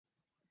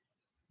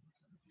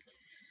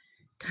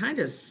Kind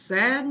of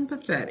sad and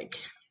pathetic.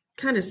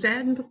 Kind of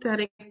sad and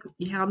pathetic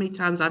how many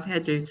times I've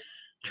had to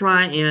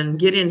try and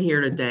get in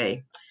here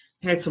today.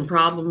 Had some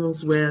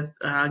problems with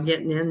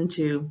getting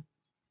into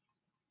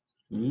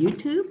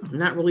YouTube. I'm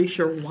not really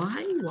sure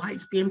why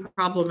it's being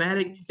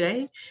problematic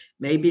today.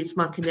 Maybe it's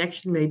my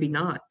connection, maybe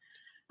not.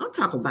 I'll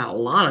talk about a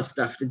lot of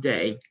stuff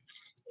today.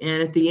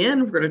 And at the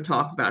end, we're going to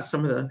talk about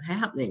some of the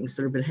happenings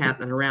that have been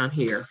happening around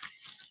here.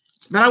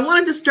 But I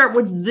wanted to start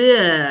with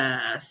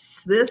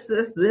this.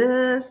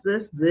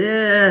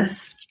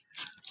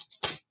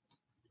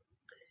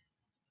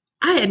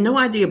 I had no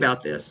idea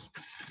about this.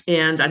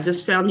 And I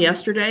just found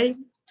yesterday,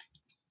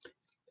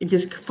 it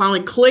just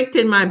finally clicked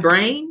in my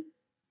brain.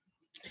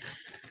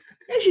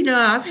 As you know,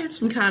 I've had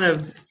some kind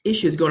of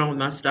issues going on with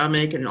my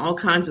stomach and all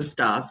kinds of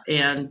stuff,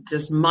 and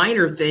just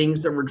minor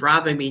things that were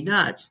driving me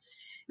nuts.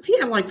 If you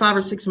have like 5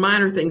 or 6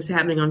 minor things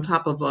happening on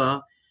top of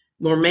a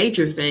more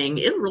major thing,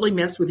 it'll really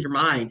mess with your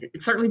mind.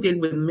 It certainly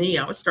did with me.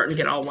 I was starting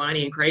to get all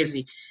whiny and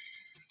crazy.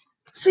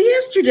 So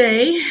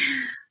yesterday,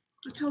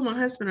 I told my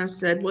husband, I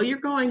said, well, you're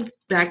going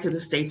back to the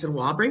States in a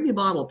while. Bring me a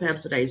bottle of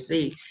Pepsi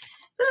AC.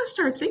 Then I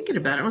started thinking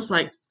about it. I was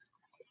like,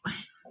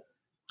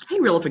 hey,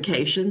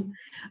 realification.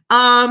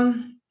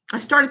 I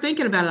started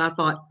thinking about it. I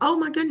thought, oh,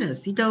 my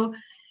goodness,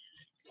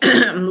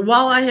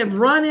 while I have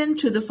run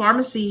into the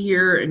pharmacy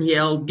here and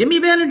yelled, give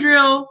me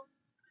Benadryl,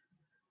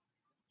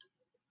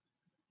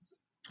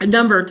 a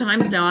number of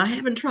times now, I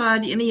haven't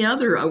tried any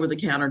other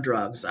over-the-counter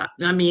drugs. I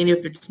mean,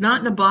 if it's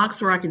not in a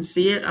box where I can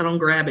see it, I don't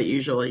grab it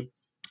usually.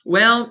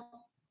 Well,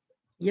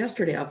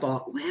 yesterday I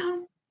thought,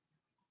 well,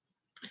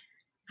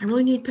 I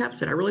really need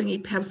Pepsi. I really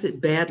need Pepsi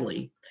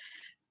badly.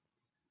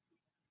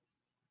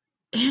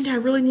 And I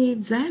really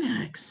need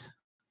Xanax.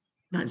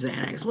 Not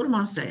Xanax. What am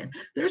I saying?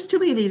 There's too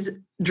many of these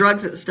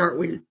drugs that start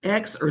with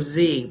X or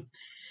Z.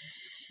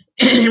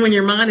 And when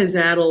your mind is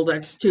addled,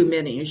 that's too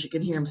many. As you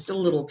can hear, I'm still a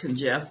little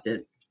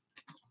congested.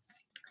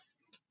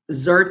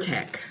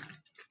 Zyrtec.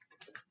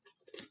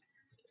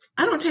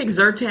 I don't take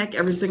Zyrtec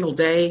every single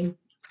day.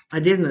 I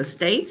did in the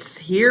States.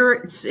 Here,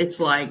 it's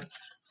like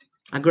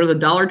I go to the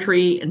Dollar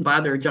Tree and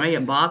buy their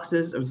giant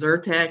boxes of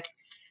Zyrtec,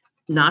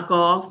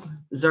 knockoff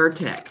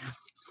Zyrtec.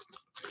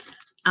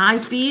 I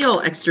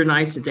feel extra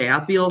nice today.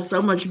 I feel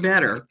so much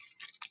better.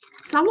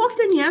 So I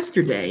walked in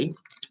yesterday.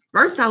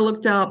 First, I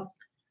looked up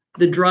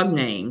the drug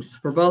names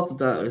for both of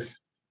those.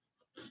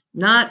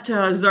 Not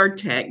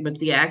Zyrtec, but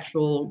the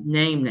actual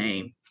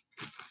name,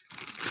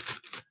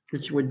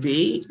 which would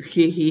be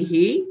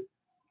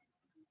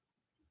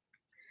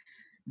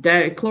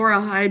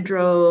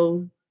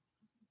dichlorohydro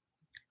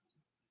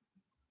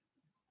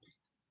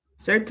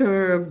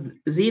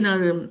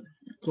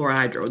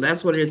chlorhydro.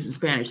 That's what it is in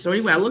Spanish. So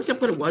anyway, I looked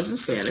up what it was in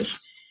Spanish,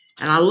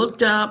 and I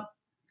looked up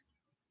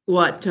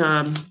what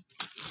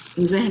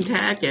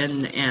Zantac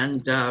and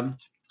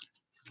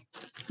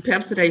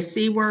Pepsi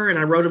AC were, and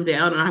I wrote them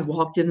down, and I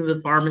walked into the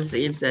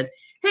pharmacy and said,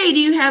 hey, do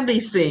you have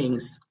these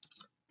things?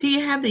 Do you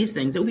have these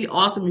things? It would be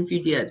awesome if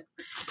you did.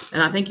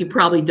 And I think you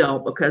probably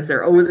don't, because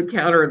they're over the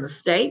counter in the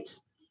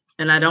States,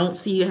 and I don't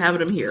see you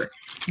having them here.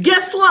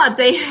 Guess what?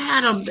 They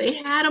had them. They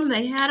had them.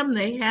 They had them.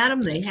 They had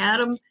them. They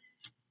had them.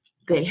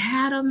 They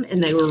had them,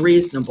 and they were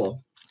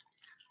reasonable.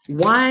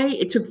 Why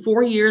it took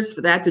 4 years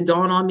for that to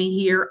dawn on me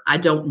here, I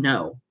don't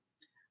know.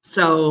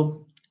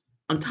 So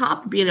on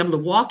top of being able to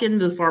walk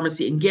into the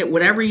pharmacy and get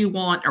whatever you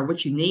want, or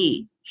what you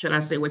need, should I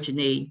say what you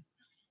need,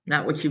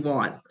 not what you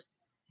want.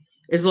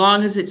 As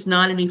long as it's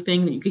not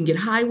anything that you can get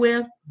high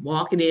with,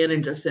 walking in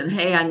and just saying,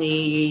 hey, I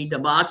need a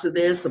box of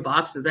this, a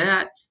box of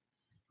that,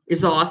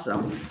 is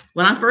awesome.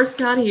 When I first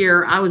got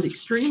here, I was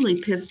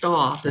extremely pissed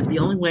off that the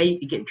only way you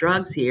could get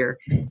drugs here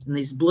in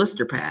these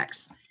blister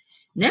packs.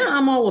 Now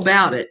I'm all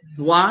about it.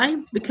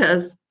 Why?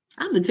 Because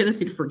I have the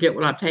tendency to forget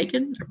what I've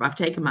taken. If I've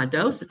taken my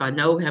dose, if I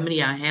know how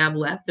many I have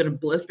left in a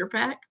blister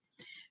pack,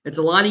 it's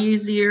a lot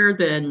easier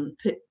than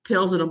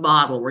pills in a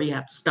bottle where you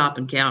have to stop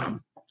and count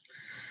them.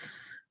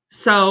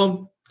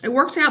 So it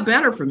works out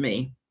better for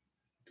me.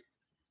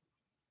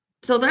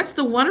 So that's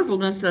the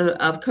wonderfulness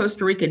of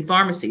Costa Rican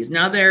pharmacies.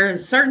 Now, there are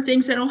certain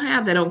things they don't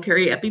have. They don't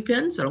carry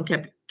EpiPens. They don't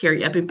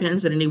carry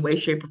EpiPens in any way,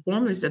 shape, or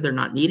form. They said they're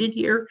not needed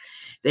here.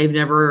 They've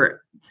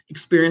never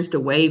experienced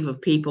a wave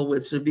of people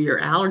with severe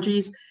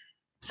allergies.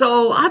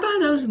 So I buy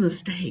those in the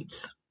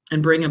States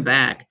and bring them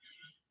back.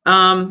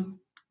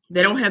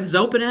 They don't have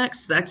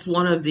Zopanex. That's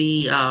one of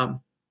the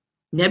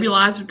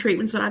nebulizer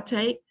treatments that I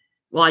take.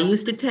 Well, I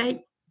used to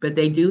take, but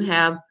they do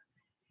have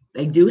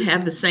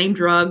the same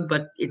drug,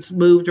 but it's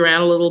moved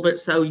around a little bit,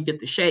 so you get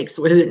the shakes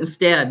with it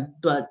instead.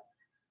 But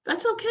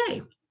that's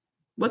okay.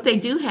 What they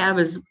do have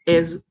is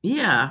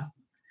the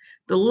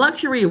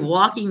luxury of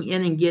walking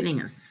in and getting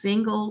a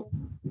single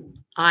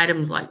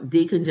items like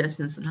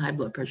decongestants and high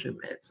blood pressure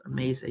meds.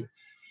 Amazing.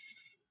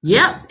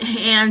 Yep.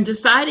 And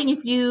deciding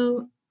if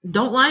you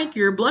don't like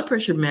your blood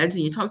pressure meds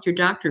and you talk to your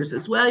doctors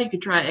as well, you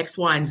could try X,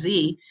 Y, and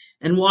Z,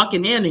 and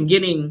walking in and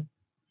getting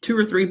 2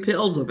 or 3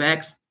 pills of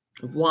X,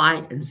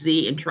 Y, and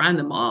Z and trying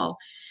them all.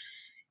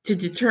 to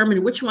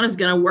determine which one is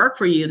going to work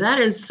for you. That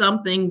is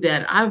something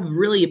that I've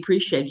really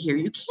appreciated here.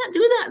 You can't do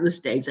that in the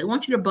States. They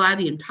want you to buy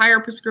the entire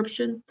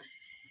prescription,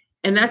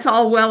 and that's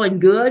all well and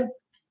good,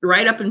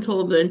 right up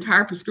until the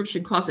entire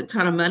prescription costs a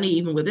ton of money,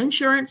 even with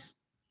insurance,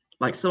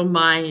 like some of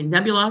my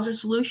nebulizer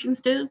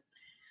solutions do.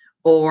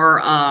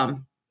 Or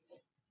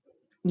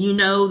you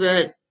know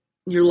that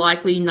you're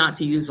likely not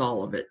to use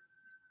all of it.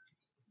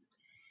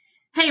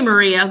 Hey,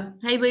 Maria.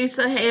 Hey,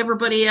 Lisa. Hey,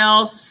 everybody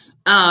else.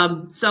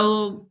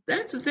 So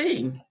that's the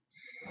thing.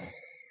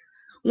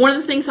 One of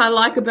the things I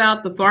like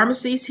about the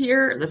pharmacies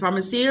here, the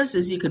pharmacias,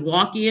 is you can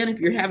walk in if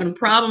you're having a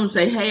problem and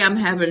say, hey, I'm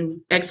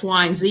having X,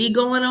 Y, and Z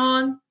going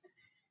on.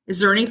 Is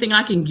there anything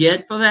I can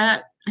get for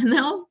that? And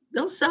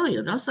they'll sell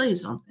you. They'll sell you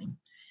something.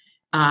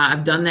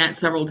 I've done that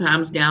several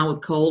times now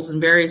with colds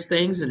and various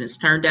things, and it's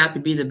turned out to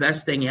be the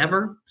best thing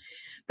ever.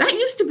 That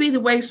used to be the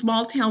way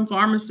small town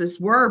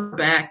pharmacists were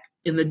back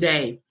in the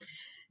day.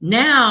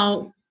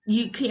 Now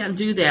you can't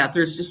do that.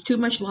 There's just too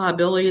much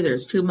liability.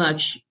 There's too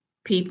much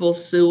people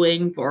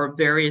suing for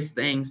various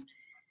things.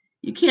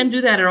 You can't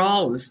do that at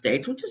all in the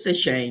States, which is a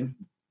shame.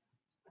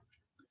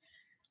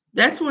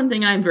 That's one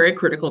thing I'm very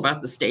critical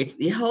about the States.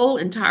 The whole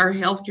entire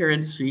healthcare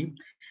industry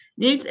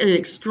needs an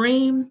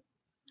extreme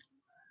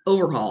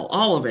overhaul,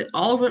 all of it.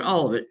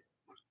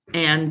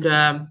 And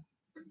I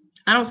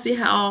don't see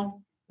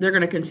how they're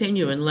going to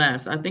continue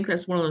unless. I think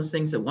that's one of those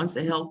things that once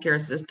the healthcare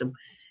system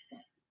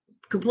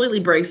completely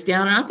breaks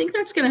down, and I think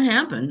that's going to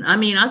happen. I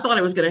mean, I thought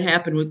it was going to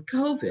happen with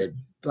COVID,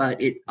 but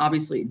it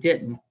obviously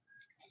didn't.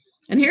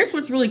 And here's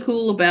what's really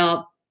cool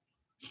about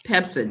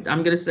Pepcid.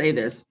 I'm going to say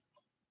this.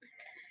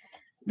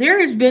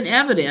 There has been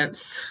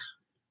evidence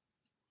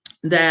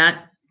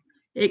that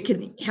it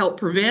can help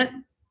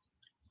prevent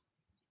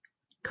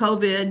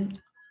COVID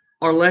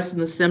or lessen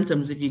the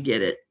symptoms if you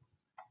get it.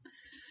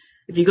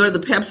 If you go to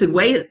the Pepcid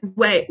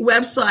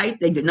website,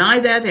 they deny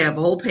that. They have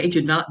a whole page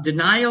of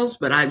denials,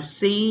 but I've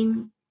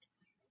seen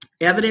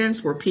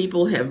evidence where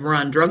people have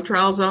run drug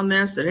trials on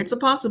this, and it's a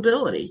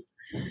possibility.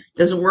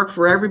 Doesn't work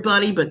for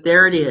everybody, but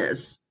there it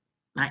is.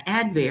 My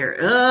Advair,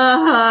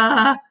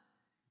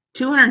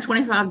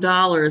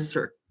 $225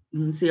 for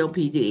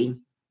COPD.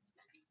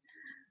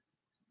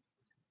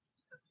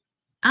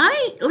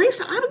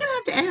 Lisa, I'm going to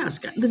have to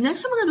ask. The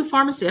next time I go to the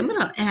pharmacy, I'm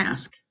going to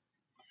ask.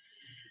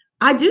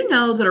 I do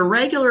know that a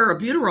regular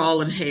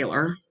albuterol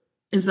inhaler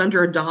is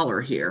under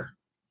 $1 here.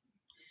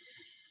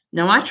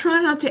 Now, I try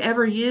not to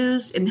ever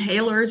use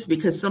inhalers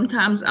because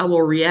sometimes I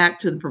will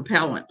react to the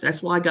propellant.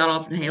 That's why I got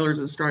off inhalers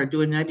and started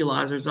doing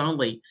nebulizers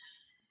only.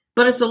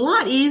 But it's a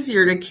lot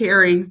easier to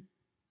carry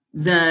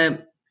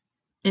the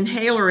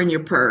inhaler in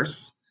your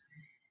purse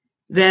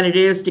than it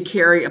is to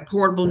carry a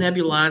portable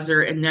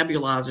nebulizer and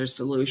nebulizer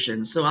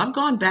solution. So I've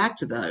gone back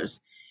to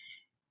those.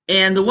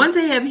 And the ones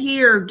they have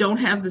here don't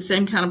have the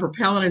same kind of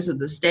propellant as in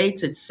the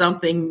States. It's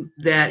something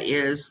that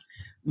is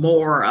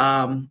more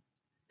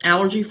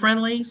allergy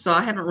friendly, so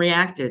I haven't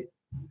reacted.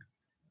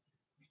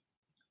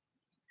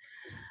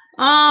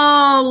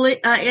 Oh,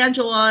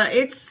 Angela,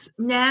 it's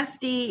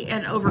nasty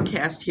and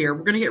overcast here.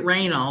 We're going to get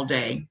rain all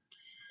day.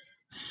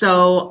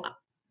 So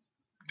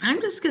I'm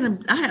just going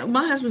to,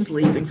 my husband's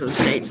leaving for the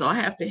States, so I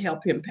have to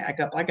help him pack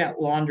up. I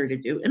got laundry to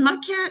do. And my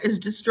cat is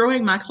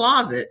destroying my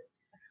closet.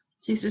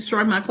 She's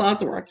destroying my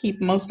closet where I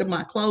keep most of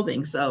my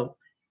clothing. So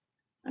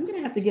I'm going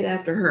to have to get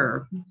after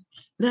her.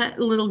 That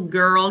little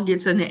girl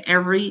gets into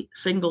every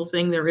single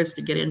thing there is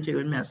to get into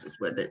and messes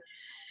with it.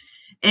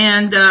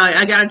 And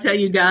I got to tell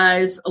you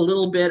guys a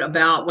little bit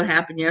about what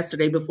happened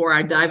yesterday before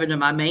I dive into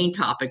my main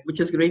topic, which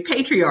is going to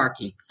be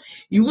patriarchy.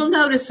 You will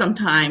notice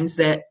sometimes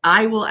that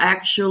I will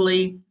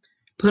actually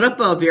put up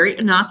a very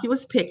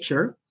innocuous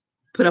picture,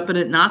 put up an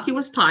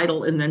innocuous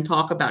title, and then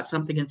talk about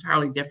something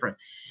entirely different.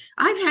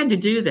 I've had to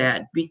do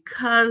that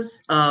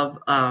because of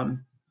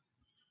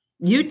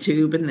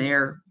YouTube and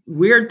their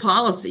weird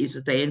policies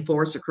that they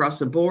enforce across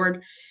the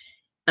board.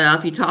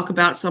 If you talk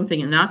about something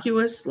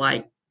innocuous,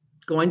 like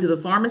going to the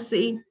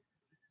pharmacy,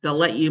 they'll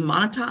let you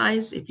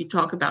monetize. If you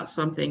talk about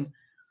something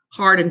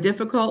hard and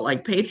difficult,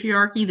 like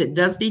patriarchy, that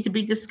does need to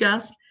be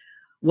discussed,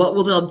 what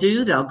will they'll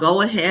do? They'll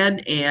go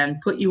ahead and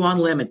put you on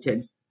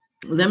limited,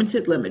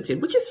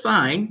 which is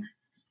fine.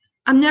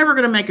 I'm never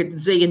going to make $1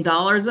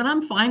 zillion, and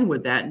I'm fine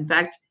with that. In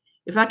fact,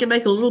 if I can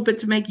make a little bit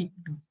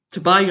to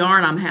buy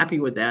yarn, I'm happy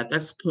with that.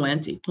 That's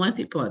plenty.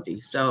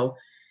 So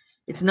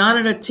it's not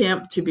an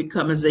attempt to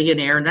become a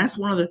zillionaire. And that's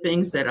one of the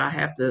things that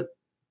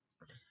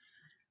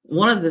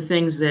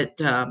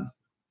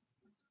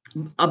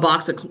a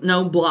box of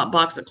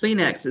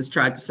Kleenex has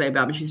tried to say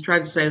about me. She's tried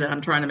to say that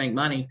I'm trying to make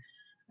money.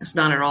 That's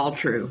not at all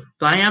true.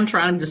 But I am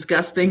trying to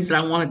discuss things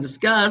that I want to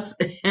discuss.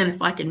 And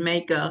if I can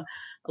make a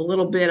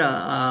little bit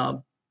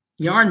of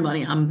yarn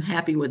money, I'm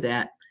happy with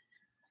that.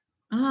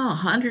 Oh,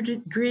 100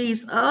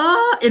 degrees.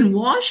 Oh, in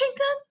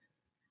Washington?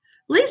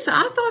 Lisa,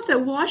 I thought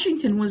that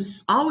Washington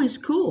was always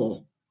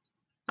cool.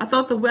 I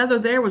thought the weather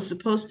there was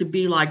supposed to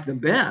be like the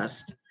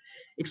best,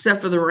 except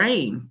for the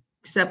rain,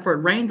 except for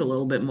it rained a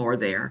little bit more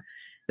there.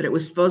 But it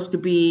was supposed to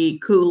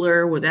be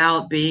cooler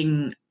without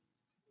being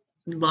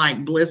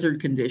like blizzard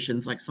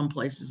conditions, like some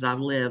places I've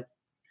lived.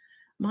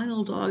 My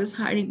little dog is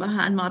hiding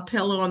behind my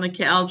pillow on the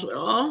couch.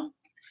 Oh,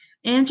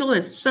 Angela,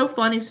 it's so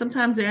funny.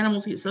 Sometimes the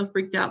animals get so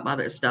freaked out by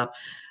that stuff.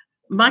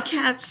 My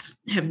cats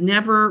have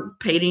never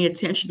paid any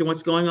attention to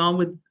what's going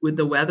on with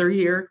the weather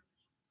here.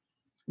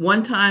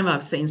 One time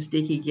I've seen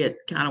Sticky get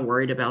kind of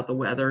worried about the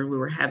weather, and we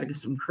were having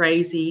some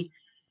crazy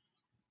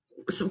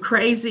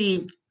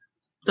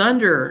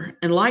thunder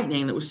and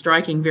lightning that was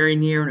striking very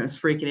near, and it was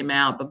freaking him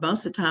out. But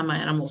most of the time, my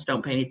animals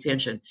don't pay any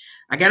attention.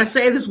 I got to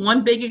say, there's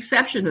one big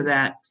exception to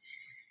that.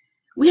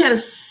 We had a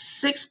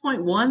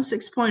 6.1,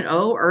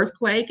 6.0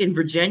 earthquake in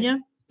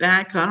Virginia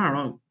back, I don't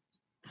know,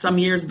 some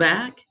years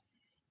back.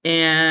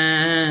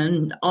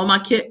 And all my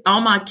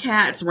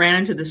cats ran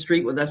into the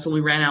street with us. When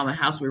we ran out of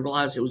the house, we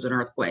realized it was an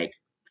earthquake.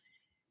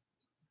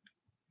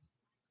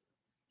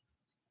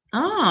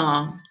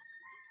 Ah,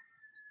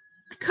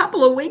 a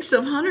couple of weeks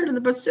of 100 in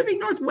the Pacific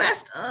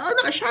Northwest. Oh, I'm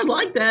not sure I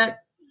like that.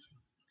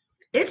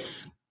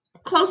 It's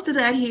close to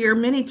that here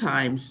many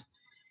times.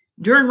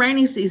 During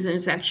rainy season,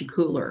 it's actually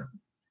cooler.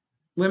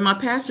 When my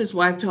pastor's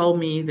wife told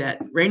me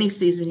that rainy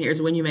season here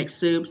is when you make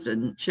soups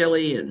and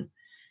chili and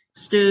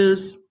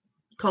stews,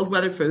 cold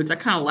weather foods, I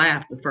kind of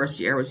laughed the first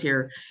year I was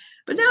here.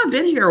 But now I've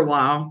been here a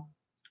while.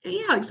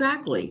 Yeah,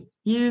 exactly.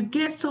 You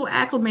get so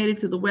acclimated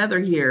to the weather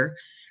here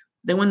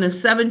that when the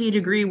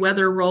 70-degree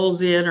weather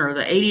rolls in, or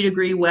the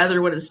 80-degree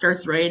weather when it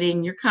starts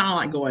raining, you're kind of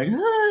like going,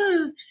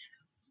 ah.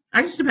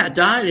 I just about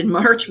died in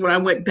March when I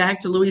went back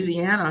to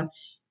Louisiana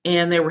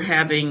and they were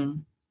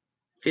having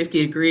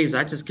 50 degrees.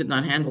 I just could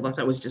not handle that.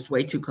 That was just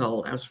way too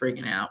cold. I was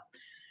freaking out.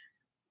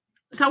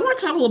 So I want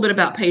to talk a little bit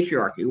about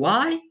patriarchy.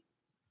 Why?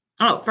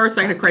 Oh, first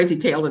I had a crazy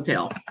tale to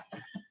tell.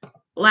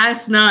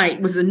 Last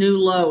night was a new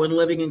low in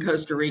living in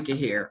Costa Rica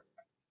here.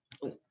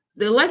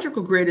 The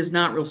electrical grid is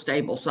not real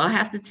stable. So I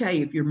have to tell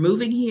you, if you're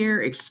moving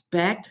here,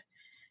 expect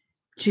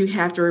to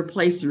have to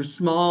replace your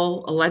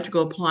small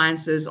electrical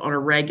appliances on a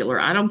regular.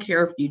 I don't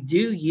care if you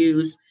do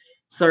use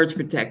surge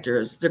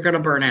protectors, they're going to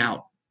burn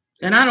out.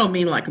 And I don't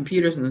mean like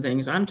computers and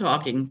things. I'm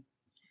talking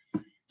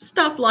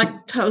stuff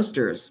like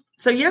toasters.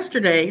 So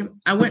yesterday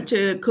I went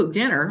to cook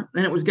dinner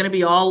and it was going to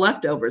be all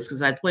leftovers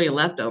because I had plenty of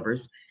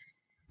leftovers.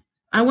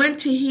 I went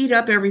to heat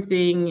up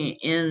everything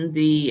in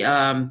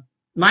the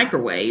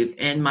microwave,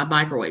 and my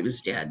microwave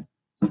is dead.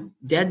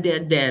 Dead.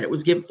 It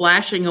was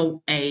flashing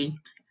a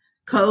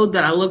code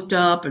that I looked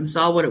up and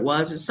saw what it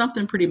was. It's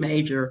something pretty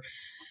major.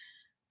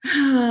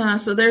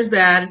 So there's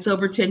that. It's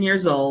over 10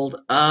 years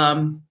old.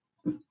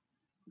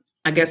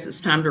 I guess it's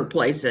time to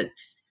replace it.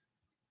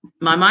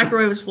 My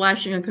microwave was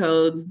flashing a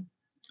code.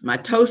 My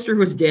toaster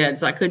was dead,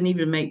 so I couldn't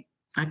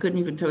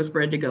even toast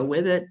bread to go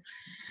with it.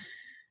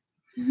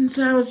 And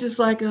so I was just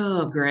like,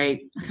 oh,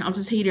 great. I'll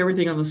just heat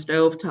everything on the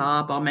stove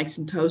top. I'll make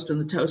some toast in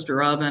the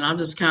toaster oven. I'll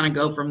just kind of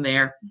go from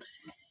there.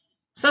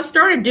 So I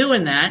started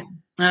doing that.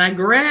 And I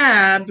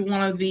grabbed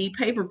one of the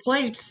paper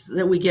plates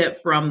that we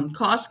get from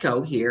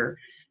Costco here,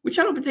 which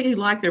I don't particularly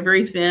like. They're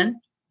very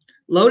thin.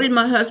 Loaded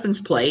my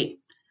husband's plate.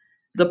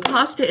 The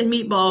pasta and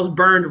meatballs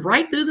burned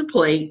right through the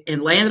plate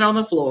and landed on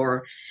the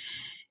floor.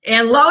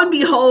 And lo and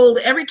behold,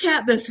 every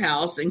cat in this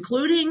house,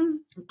 including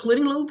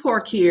little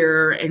Pork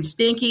here and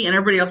Stinky and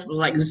everybody else, was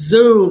like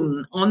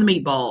zoom on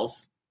the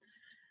meatballs.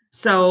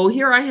 So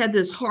here I had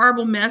this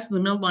horrible mess in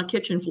the middle of my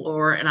kitchen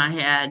floor, and I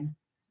had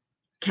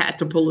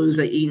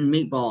Catapalooza eating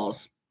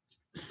meatballs.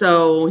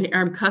 So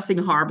I'm cussing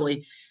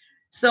horribly.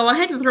 So I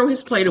had to throw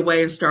his plate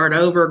away and start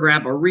over,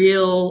 grab a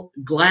real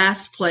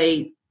glass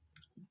plate,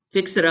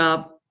 fix it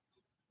up.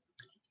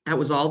 That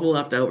was all the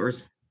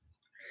leftovers.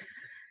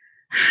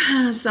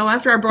 So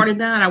after I brought it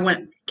down,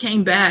 I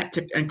came back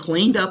and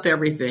cleaned up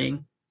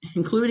everything,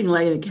 including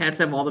letting the cats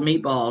have all the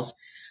meatballs,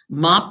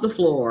 mopped the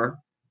floor,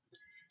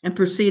 and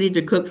proceeded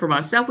to cook for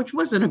myself, which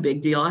wasn't a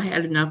big deal. I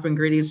had enough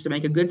ingredients to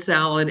make a good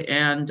salad,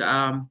 and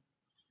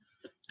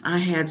I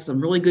had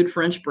some really good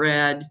French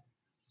bread,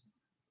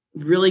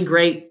 really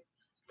great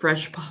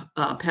fresh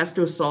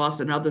pesto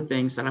sauce, and other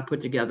things that I put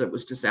together. It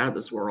was just out of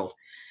this world.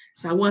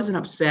 So I wasn't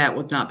upset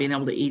with not being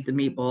able to eat the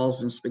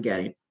meatballs and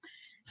spaghetti.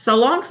 So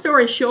long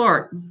story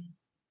short,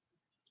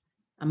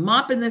 I'm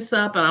mopping this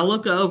up and I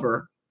look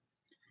over.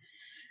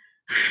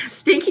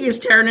 Stinky is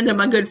tearing into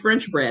my good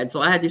French bread,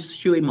 so I had to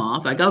shoo him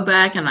off. I go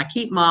back and I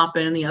keep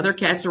mopping, and the other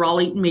cats are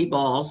all eating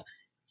meatballs.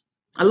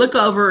 I look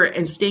over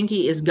and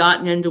Stinky has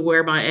gotten into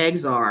where my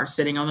eggs are,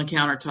 sitting on the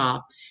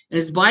countertop, and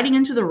is biting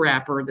into the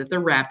wrapper that they're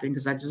wrapped in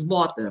because I just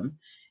bought them,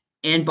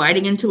 and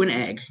biting into an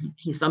egg.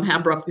 He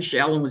somehow broke the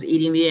shell and was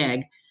eating the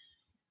egg.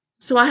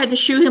 So I had to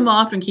shoo him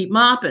off and keep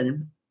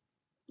mopping.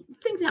 I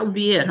think that would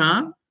be it,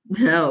 huh?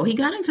 No, he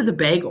got into the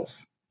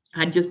bagels.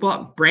 I just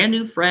bought brand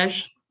new,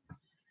 fresh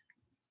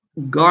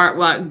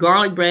garlic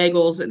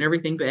bagels and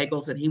everything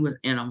bagels, and he was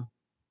in them.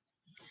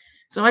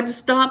 So I had to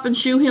stop and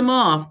shoo him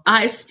off.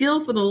 I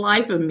still, for the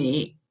life of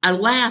me, I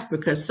laugh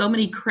because so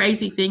many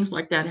crazy things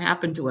like that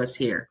happen to us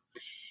here.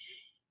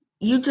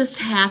 You just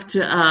have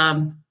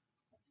to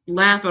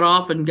laugh it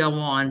off and go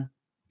on.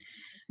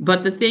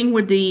 But the thing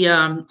with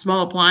the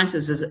small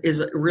appliances is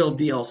a real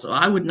deal. So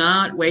I would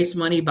not waste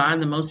money buying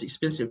the most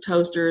expensive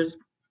toasters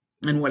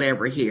and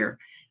whatever here.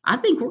 I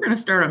think we're going to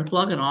start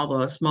unplugging all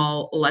the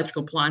small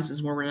electrical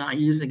appliances when we're not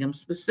using them,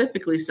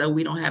 specifically so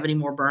we don't have any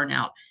more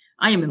burnout.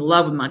 I am in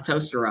love with my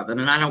toaster oven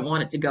and I don't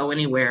want it to go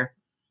anywhere.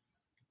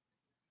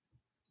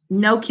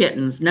 No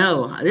kittens.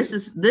 No. This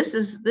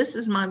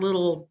is my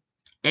little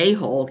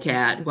a-hole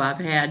cat who I've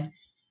had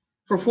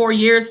for 4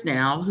 years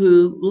now,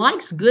 who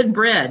likes good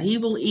bread. He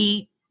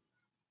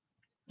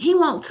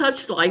won't touch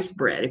sliced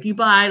bread. If you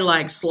buy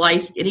like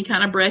sliced any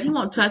kind of bread, he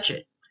won't touch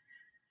it.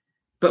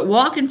 But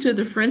walk into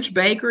the French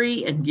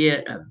bakery and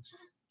get a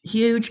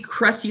huge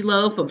crusty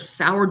loaf of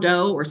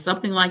sourdough or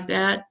something like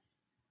that,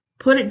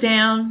 put it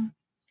down,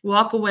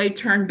 walk away,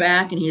 turn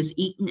back, and he has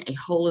eaten a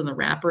hole in the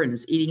wrapper and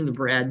is eating the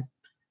bread.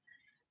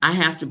 I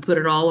have to put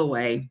it all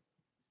away.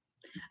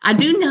 I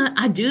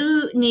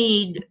do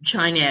need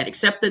Chinette,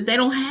 except that they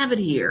don't have it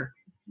here.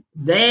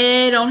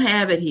 They don't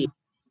have it here.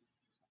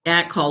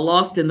 Act called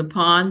Lost in the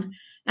Pond.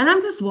 And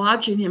I'm just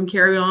watching him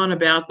carry on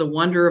about the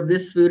wonder of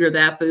this food or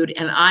that food.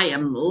 And I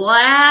am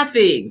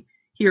laughing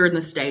here in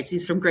the States.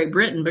 He's from Great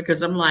Britain,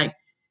 because I'm like,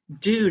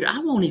 dude, I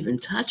won't even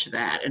touch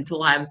that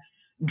until I've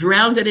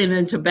drowned it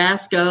in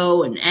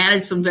Tabasco and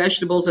added some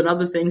vegetables and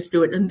other things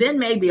to it. And then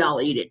maybe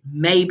I'll eat it.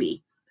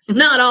 Maybe.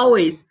 Not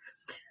always.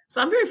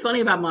 So I'm very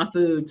funny about my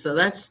food. So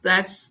that's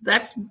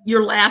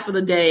your laugh of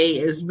the day,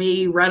 is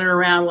me running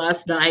around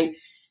last night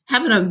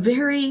having a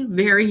very,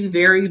 very,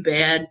 very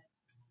bad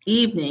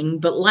evening,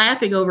 but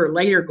laughing over it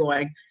later,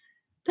 going,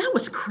 that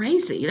was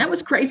crazy. That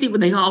was crazy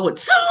when they all went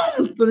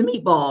for the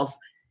meatballs.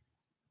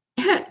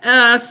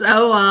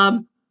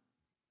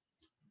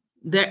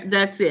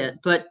 That's it.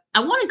 But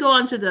I want to go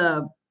on to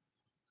the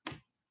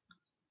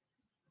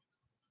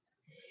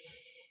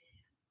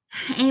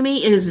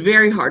Amy, it is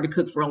very hard to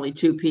cook for only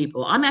 2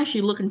 people. I'm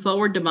actually looking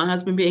forward to my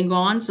husband being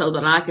gone so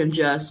that I can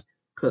just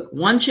cook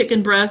 1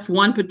 chicken breast,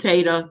 1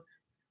 potato,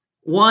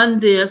 1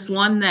 this,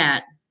 1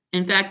 that.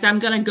 In fact, I'm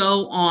going to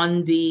go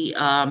on the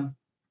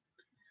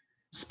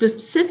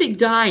specific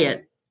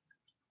diet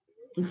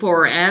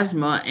for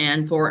asthma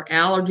and for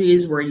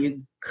allergies, where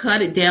you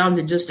cut it down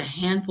to just a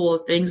handful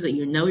of things that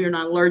you know you're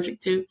not allergic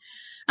to.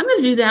 I'm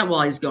going to do that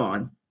while he's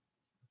gone,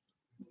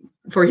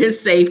 for his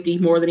safety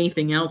more than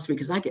anything else,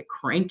 because I get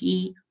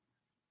cranky.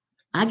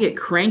 I get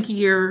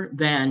crankier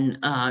than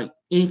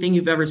anything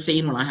you've ever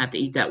seen when I have to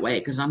eat that way,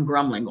 because I'm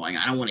grumbling, going,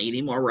 I don't want to eat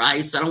any more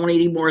rice. I don't want to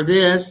eat any more of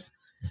this.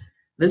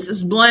 This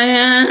is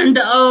bland.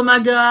 Oh my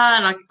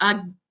God.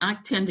 I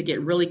tend to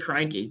get really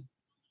cranky.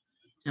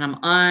 And I'm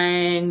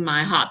eyeing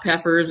my hot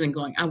peppers and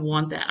going, I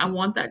want that. I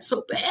want that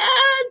so bad.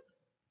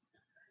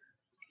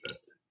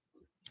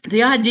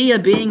 The idea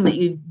being that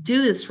you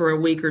do this for a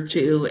week or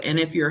 2, and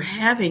if you're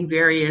having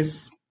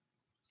various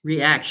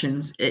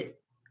reactions, it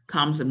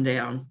calms them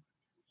down.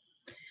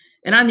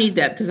 And I need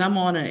that, because I'm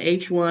on an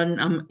H1,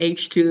 I'm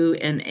H2,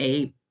 and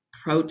a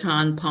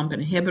proton pump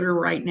inhibitor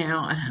right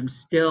now, and I'm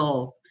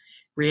still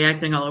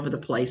reacting all over the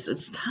place.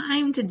 It's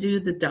time to do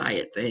the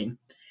diet thing.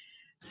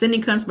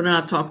 Cindy Kunzman and I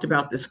have talked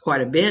about this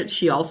quite a bit.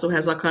 She also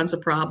has all kinds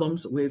of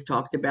problems. We've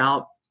talked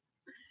about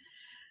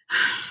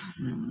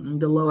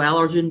the low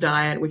allergen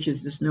diet, which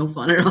is just no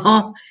fun at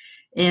all.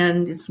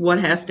 And it's what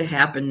has to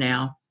happen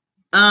now.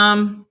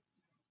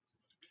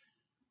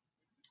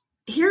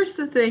 Here's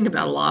the thing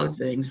about a lot of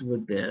things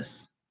with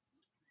this.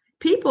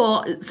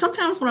 People,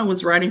 sometimes when I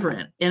was writing for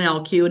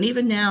NLQ, and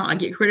even now, I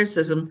get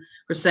criticism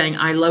for saying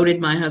I loaded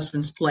my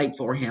husband's plate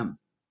for him.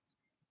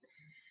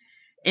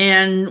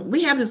 And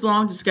we have this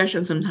long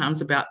discussion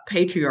sometimes about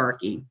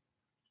patriarchy.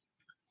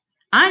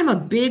 I'm a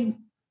big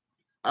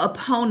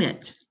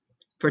opponent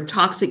for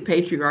toxic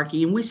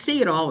patriarchy, and we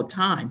see it all the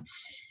time.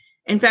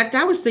 In fact,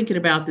 I was thinking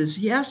about this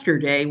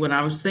yesterday when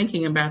I was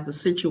thinking about the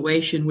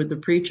situation with the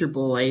preacher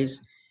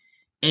boys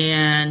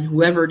and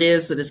whoever it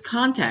is that is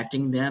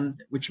contacting them,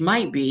 which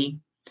might be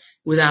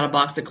without a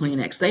box of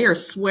Kleenex. They are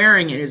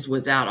swearing it is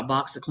without a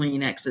box of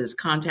Kleenex that is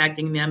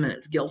contacting them, and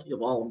it's guilty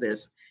of all of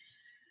this.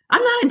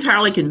 I'm not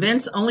entirely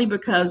convinced, only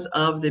because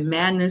of the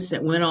madness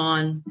that went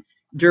on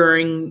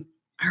during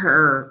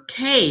her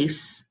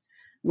case,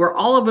 where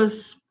all of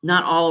us,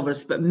 not all of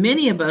us, but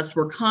many of us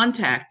were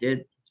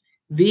contacted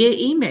via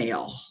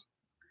email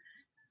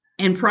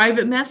and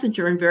private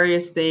messenger and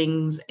various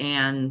things,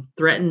 and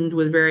threatened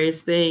with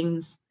various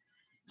things,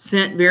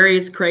 sent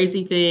various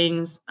crazy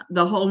things,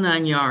 the whole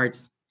 9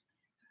 yards.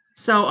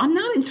 So I'm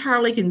not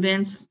entirely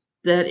convinced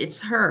that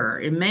it's her.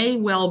 It may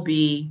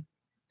be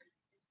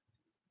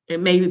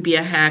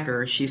a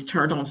hacker. She's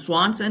turned on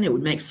Swanson. It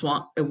would make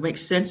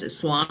sense that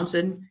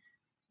Swanson,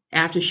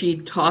 after she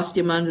tossed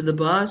him under the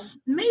bus,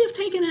 may have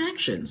taken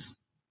actions.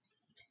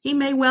 He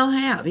may well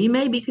have. He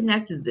may be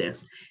connected to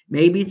this.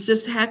 Maybe it's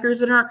just hackers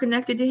that aren't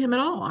connected to him at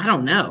all. I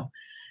don't know.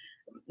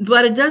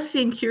 But it does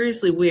seem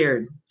curiously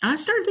weird. I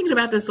started thinking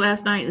about this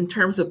last night in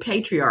terms of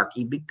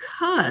patriarchy,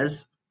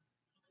 because,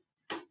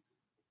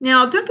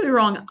 now, don't get me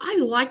wrong, I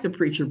like the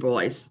preacher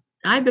boys.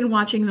 I've been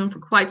watching them for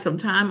quite some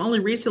time.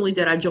 Only recently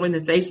did I join the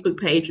Facebook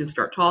page and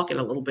start talking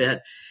a little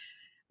bit.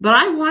 but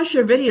I've watched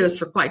their videos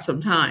for quite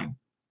some time.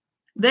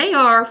 They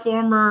are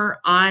former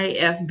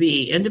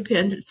IFB,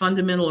 Independent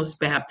Fundamentalist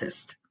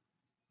Baptist,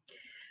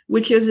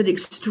 which is an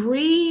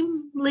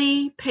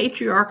extremely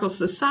patriarchal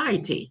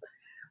society.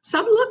 So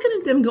I'm looking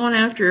at them going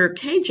after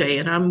KJ,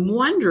 and I'm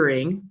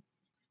wondering,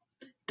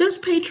 does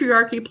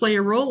patriarchy play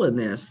a role in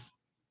this?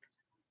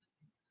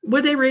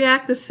 Would they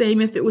react the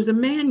same if it was a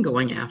man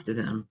going after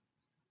them?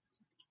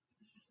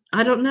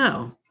 I don't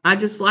know. I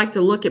just like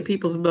to look at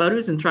people's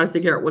motives and try to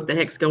figure out what the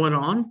heck's going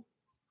on.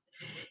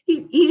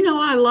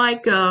 I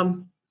like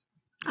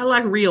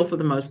real for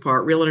the most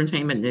part, real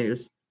entertainment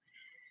news.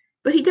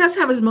 But he does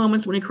have his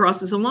moments when he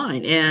crosses a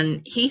line,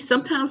 and he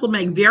sometimes will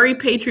make very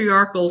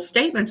patriarchal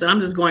statements, and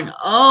I'm just going,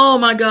 oh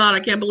my God, I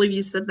can't believe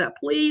you said that.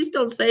 Please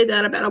don't say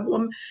that about a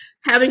woman,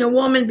 having a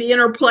woman be in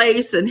her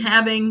place and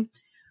having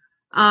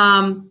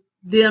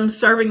them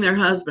serving their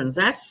husbands.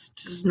 That's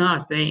just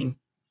not a thing.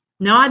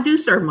 Now, I do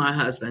serve my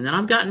husband, and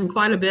I've gotten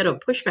quite a bit of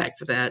pushback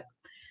for that.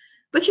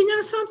 But you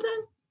know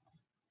something?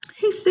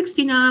 He's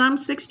 69, I'm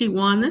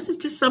 61. This is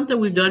just something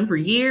we've done for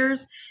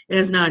years. It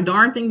has not a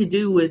darn thing to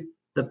do with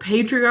the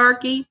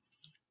patriarchy.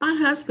 My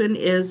husband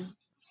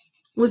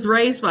was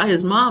raised by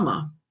his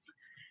mama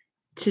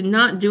to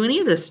not do any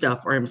of this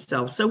stuff for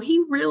himself. So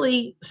he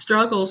really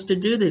struggles to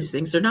do these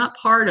things. They're not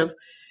part of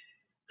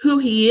who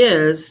he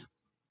is.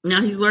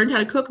 Now he's learned how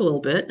to cook a little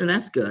bit, and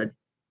that's good.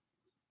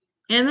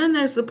 And then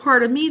there's the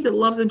part of me that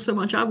loves him so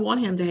much. I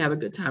want him to have a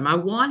good time. I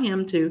want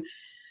to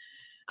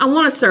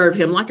serve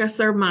him like I've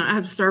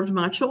served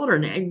my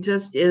children. It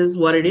just is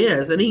what it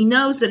is. And he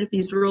knows that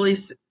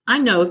I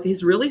know if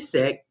he's really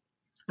sick,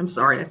 I'm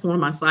sorry, that's one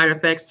of my side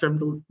effects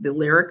from the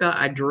Lyrica.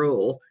 I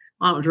drool.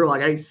 I don't drool. I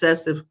get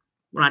excessive.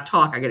 When I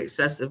talk, I get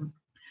excessive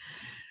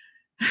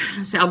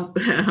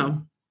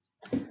saliva.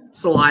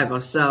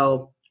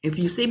 So if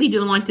you see me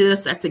doing like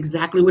this, that's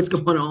exactly what's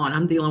going on.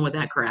 I'm dealing with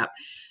that crap.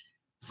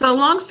 So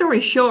long story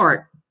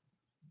short,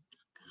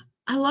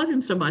 I love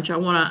him so much. I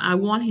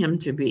want him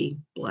to be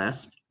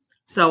blessed.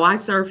 So I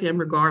serve him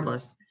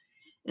regardless.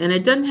 And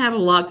it doesn't have a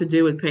lot to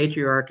do with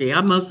patriarchy.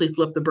 I mostly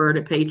flip the bird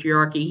at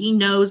patriarchy. He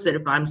knows that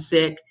if I'm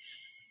sick,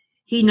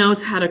 he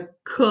knows how to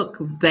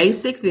cook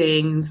basic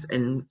things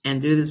and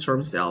do this for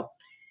himself.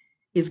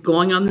 He's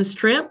going on this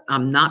trip.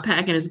 I'm not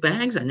packing his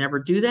bags. I never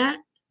do that.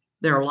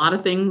 There are a lot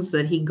of things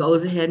that he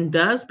goes ahead and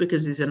does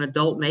because he's an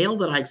adult male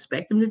that I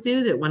expect him to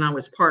do, that when I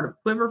was part of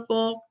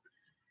Quiverful,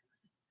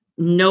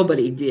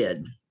 nobody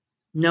did.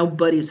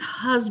 Nobody's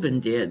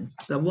husband did.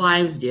 The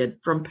wives did,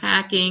 from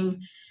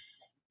packing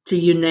to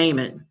you name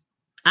it.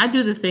 I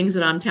do the things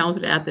that I'm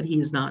talented at that he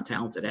is not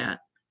talented at.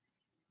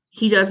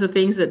 He does the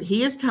things that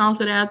he is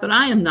talented at that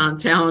I am not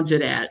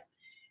talented at.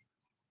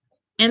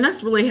 And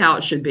that's really how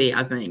it should be,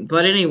 I think.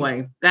 But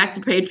anyway, back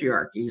to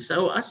patriarchy.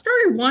 So I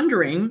started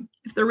wondering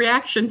if the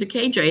reaction to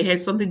KJ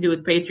had something to do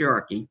with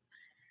patriarchy.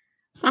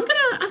 So I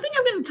think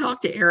I'm going to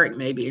talk to Eric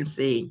maybe and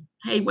see,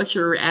 hey, what's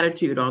your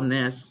attitude on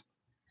this?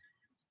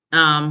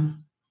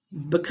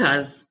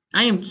 Because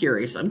I am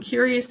curious. I'm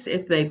curious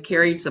if they've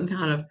carried some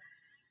kind of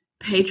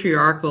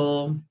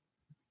patriarchal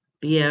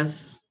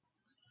BS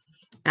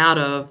out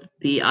of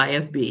the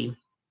IFB.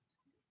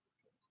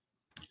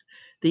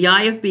 The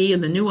IFB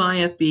and the new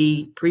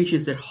IFB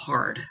preaches it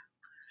hard.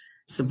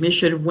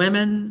 Submission of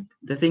women,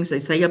 the things they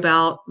say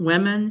about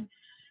women,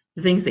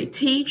 the things they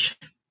teach.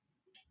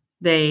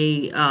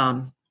 They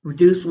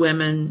reduce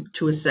women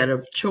to a set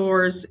of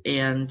chores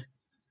and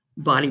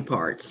body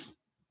parts.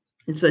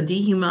 It's a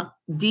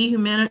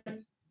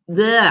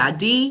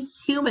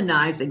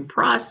dehumanizing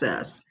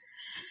process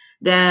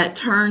that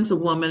turns a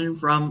woman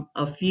from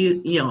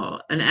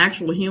an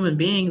actual human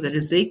being that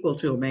is equal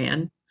to a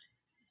man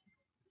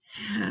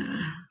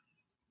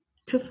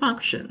to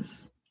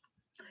functions,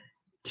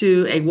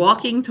 to a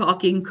walking,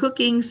 talking,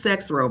 cooking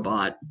sex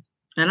robot.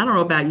 And I don't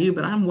know about you,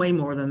 but I'm way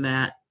more than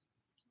that.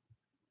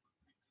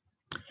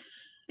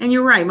 And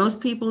you're right.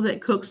 Most people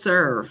that cook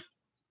serve.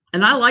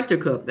 And I like to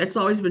cook. That's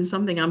always been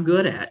something I'm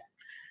good at.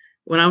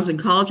 When I was in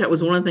college, that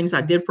was one of the things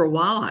I did for a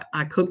while.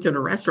 I cooked at a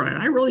restaurant,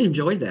 and I really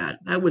enjoyed that.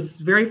 That was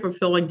very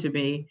fulfilling to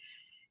me,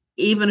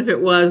 even if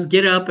it was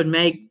get up and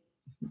make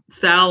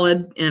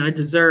salad and a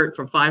dessert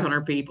for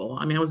 500 people.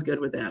 I mean, I was good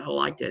with that. I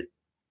liked it.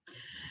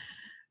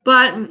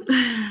 But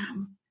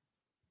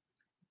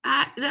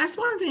that's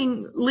one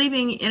thing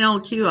leaving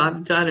NLQ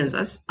I've done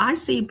is I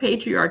see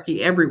patriarchy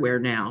everywhere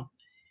now.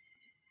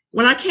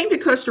 When I came to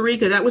Costa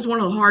Rica, that was one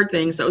of the hard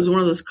things. That was one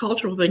of those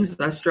cultural things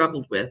that I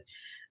struggled with.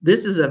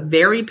 This is a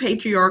very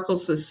patriarchal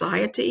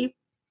society,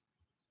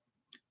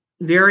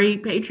 very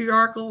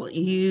patriarchal.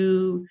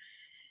 You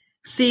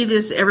see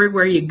this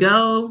everywhere you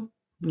go.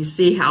 You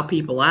see how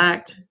people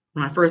act.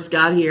 When I first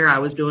got here, I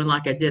was doing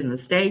like I did in the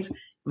States.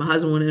 My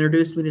husband would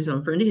introduce me to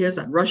some friend of his.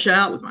 I'd rush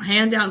out with my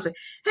hand out and say,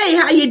 hey,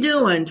 how you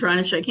doing? Trying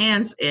to shake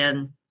hands.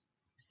 And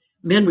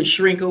men would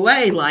shrink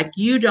away like,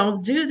 you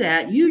don't do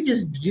that. You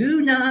just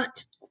do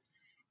not.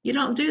 You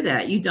don't do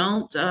that. You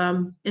don't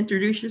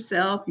introduce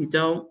yourself. You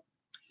don't.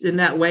 In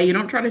that way, you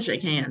don't try to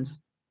shake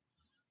hands.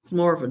 It's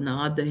more of a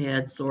nod the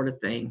head sort of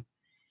thing.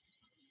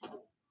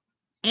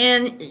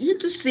 And you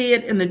just see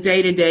it in the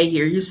day-to-day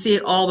here. You see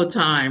it all the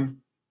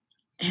time,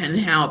 and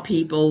how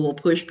people will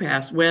push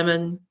past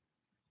women,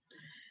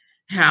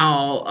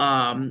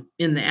 how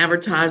in the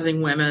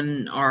advertising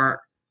women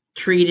are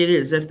treated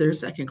as if they're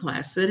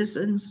second-class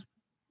citizens.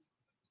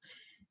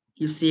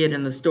 You see it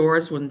in the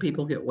stores when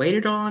people get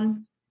waited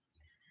on.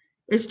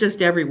 It's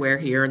just everywhere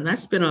here. And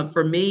that's been,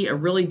 for me, a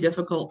really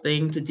difficult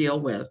thing to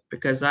deal with,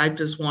 because I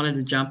just wanted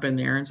to jump in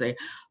there and say,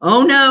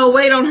 oh no,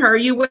 wait on her.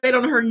 You wait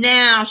on her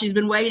now. She's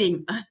been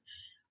waiting.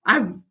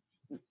 I've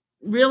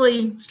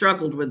really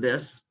struggled with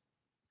this,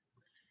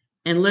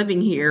 and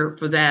living here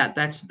for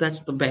that's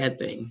the bad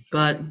thing.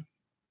 But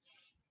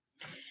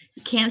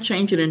you can't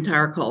change an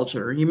entire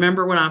culture. You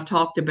remember when I've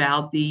talked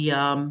about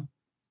the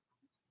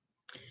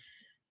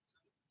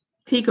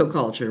Tico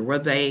culture, where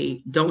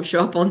they don't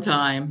show up on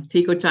time.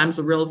 Tico time's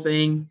the real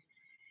thing.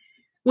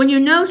 When you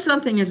know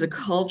something is a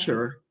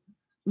culture,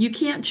 you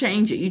can't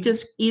change it. You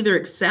just either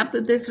accept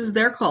that this is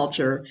their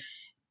culture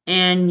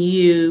and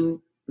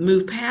you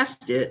move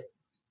past it,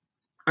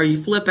 or you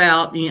flip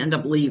out and you end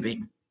up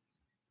leaving.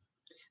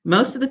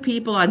 Most of the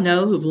people I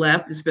know who've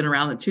left, it's been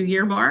around the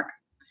 2-year mark.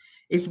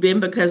 It's been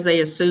because they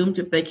assumed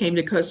if they came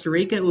to Costa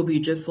Rica, it would be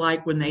just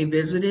like when they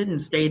visited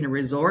and stayed in a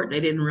resort. They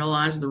didn't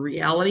realize the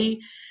reality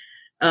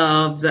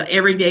of the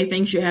everyday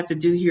things you have to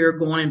do here,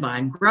 going and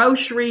buying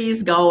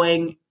groceries,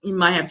 you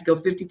might have to go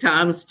 50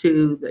 times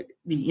to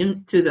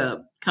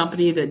the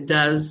company that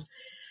does,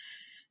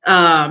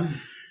 the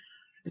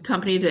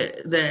company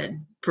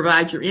that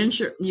provides your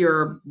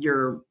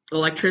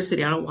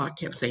electricity. I don't know why I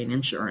kept saying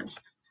insurance.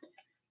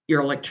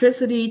 Your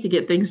electricity to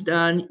get things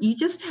done. You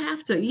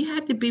have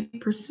to be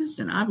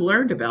persistent. I've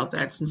learned about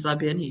that since I've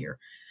been here.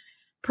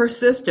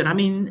 Persistent. I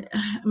mean,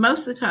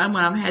 most of the time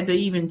when I've had to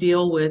even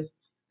deal with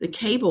the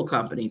cable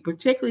company,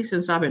 particularly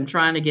since I've been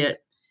trying to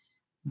get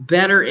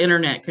better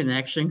internet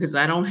connection, because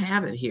I don't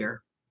have it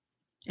here.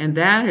 And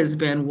that has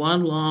been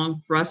one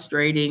long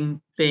frustrating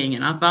thing.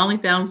 And I finally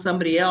found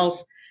somebody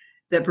else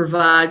that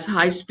provides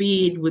high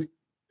speed with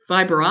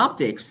fiber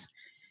optics,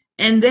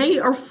 and they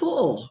are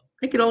full.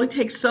 They could only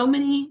take so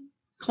many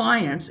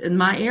clients in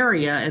my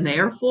area, and they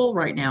are full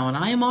right now. And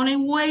I am on a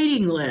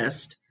waiting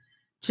list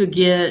to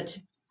get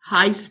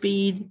high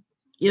speed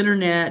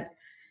internet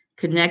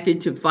connected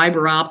to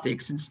fiber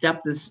optics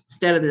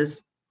instead of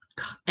this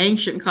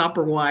ancient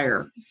copper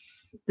wire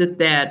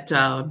that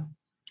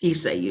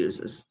ESA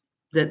uses,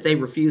 that they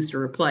refuse to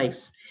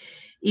replace,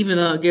 even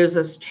though it gives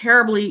us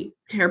terribly,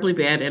 terribly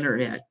bad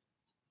internet.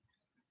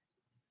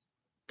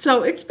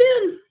 So it's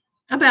been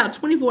about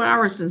 24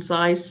 hours since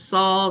I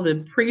saw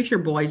the Preacher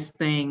Boys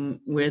thing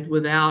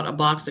without a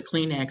box of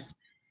Kleenex.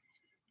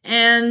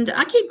 And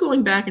I keep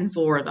going back and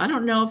forth. I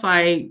don't know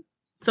if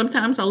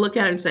sometimes I look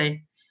at it and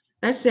say,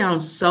 that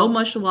sounds so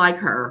much like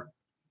her.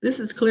 This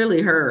is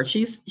clearly her.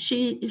 She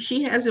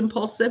has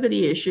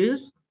impulsivity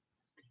issues.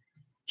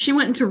 She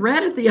went into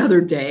Reddit the other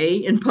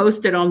day and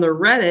posted on the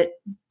Reddit,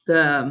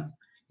 the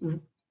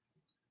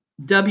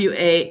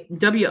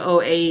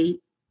WOACB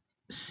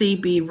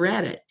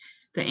Reddit,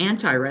 the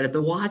anti-Reddit,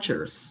 the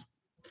watchers.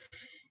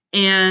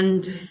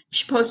 And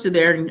she posted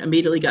there and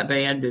immediately got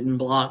banned and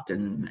blocked,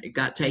 and it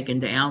got taken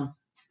down.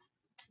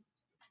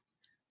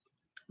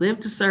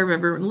 Live to serve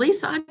everyone.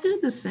 Lisa, I do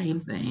the same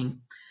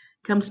thing.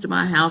 Comes to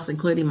my house,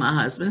 including my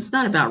husband. It's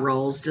not about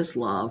roles, just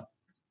love.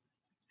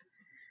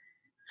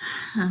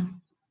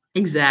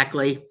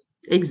 Exactly,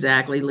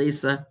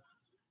 Lisa.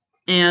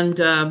 And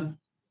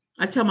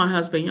I tell my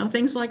husband,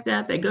 things like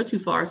that, they go too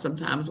far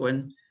sometimes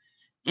when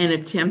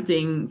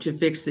attempting to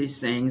fix these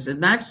things.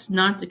 And that's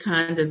not the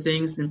kind of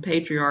things in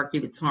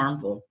patriarchy that's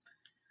harmful.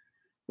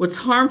 What's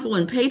harmful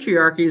in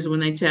patriarchy is when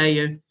they tell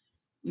you,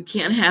 you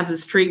can't have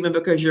this treatment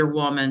because you're a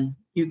woman.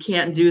 You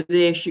can't do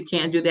this. You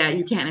can't do that.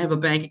 You can't have a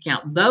bank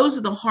account. Those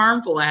are the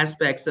harmful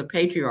aspects of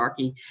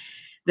patriarchy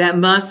that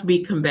must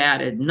be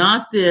combated,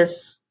 not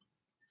this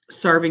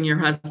serving your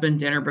husband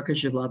dinner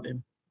because you love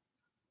him.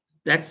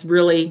 That's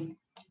really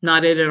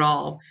not it at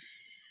all.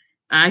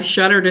 I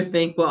shudder to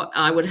think what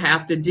I would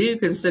have to do,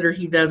 consider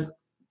he does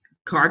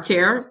car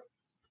care.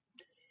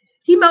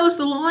 He mows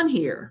the lawn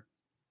here.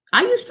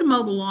 I used to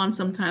mow the lawn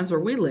sometimes where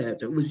we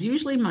lived. It was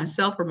usually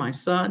myself or my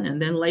son, and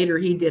then later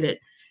he did it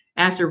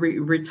after we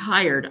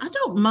retired. I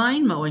don't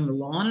mind mowing the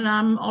lawn, and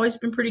I've always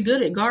been pretty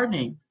good at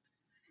gardening,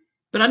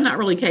 but I'm not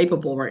really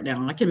capable right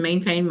now. I can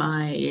maintain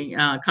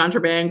my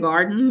contraband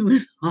garden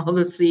with all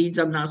the seeds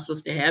I'm not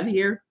supposed to have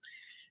here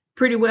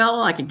pretty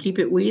well. I can keep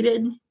it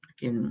weeded. I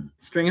can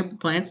string up the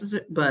plants,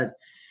 but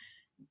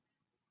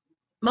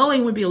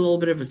mowing would be a little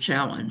bit of a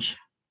challenge.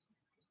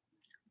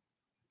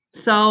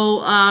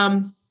 So,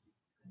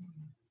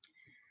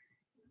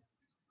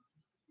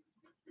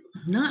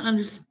 not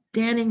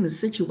understanding the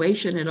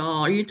situation at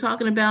all. Are you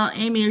talking about,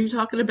 Amy, are you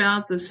talking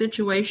about the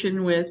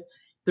situation with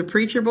the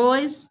Preacher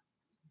Boys?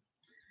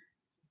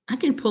 I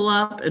can pull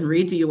up and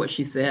read to you what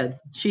she said.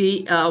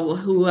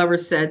 Whoever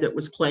said that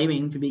was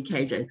claiming to be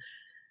KJ.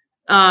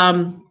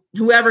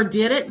 Whoever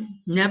did it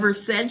never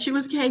said she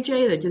was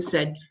KJ. They just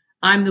said,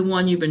 I'm the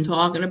one you've been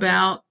talking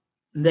about.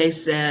 They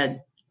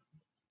said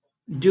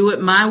Do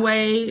it my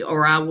way,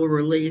 or I will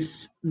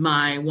release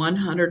my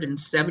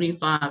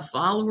 175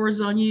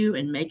 followers on you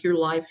and make your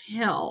life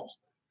hell.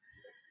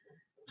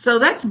 So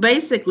that's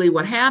basically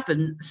what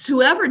happened.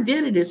 Whoever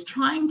did it is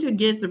trying to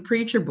get the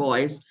preacher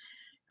boys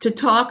to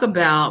talk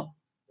about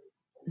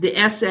the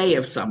essay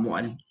of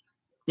someone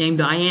named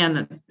Diane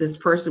that this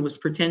person was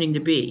pretending to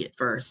be at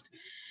first.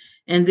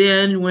 And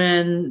then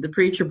when the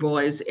preacher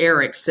boys,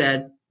 Eric,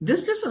 said,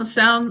 this doesn't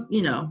sound,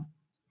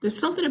 there's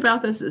something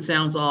about this that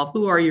sounds off.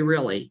 Who are you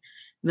really?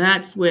 And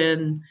that's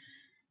when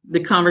the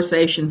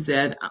conversation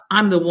said,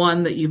 I'm the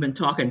one that you've been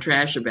talking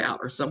trash about,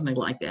 or something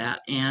like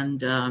that.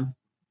 And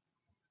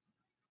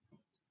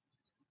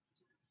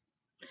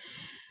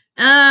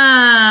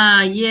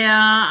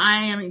yeah,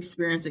 I am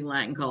experiencing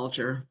Latin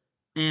culture,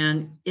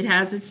 and it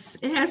has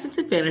its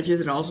advantages.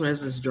 It also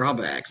has its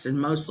drawbacks, and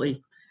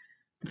mostly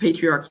the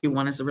patriarchy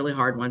one is a really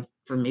hard one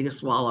for me to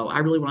swallow. I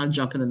really want to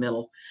jump in the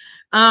middle.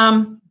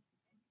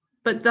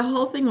 But the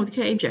whole thing with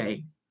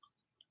KJ,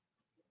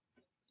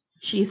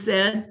 she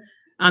said,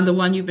 I'm the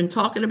one you've been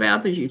talking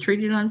about that you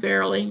treated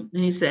unfairly.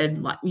 And he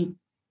said, like,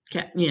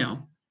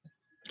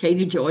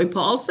 Katie Joy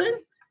Paulson.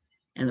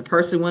 And the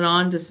person went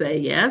on to say,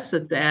 yes,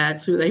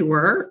 that's who they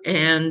were.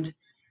 And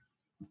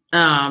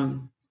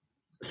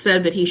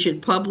said that he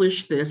should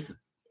publish this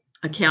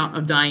account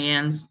of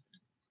Diane's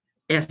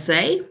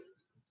essay.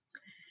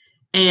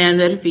 And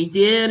that if he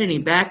did and he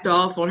backed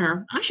off on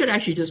her, I should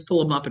actually just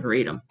pull them up and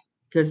read them,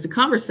 because the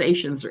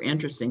conversations are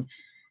interesting.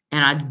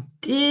 And I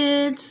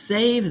did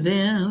save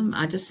them.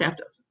 I just have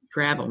to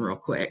grab them real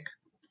quick.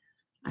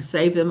 I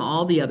saved them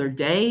all the other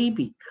day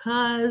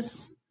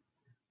because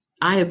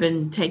I have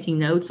been taking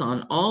notes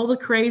on all the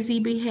crazy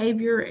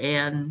behavior,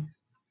 and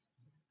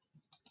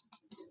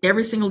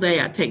every single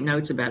day I take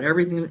notes about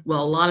everything.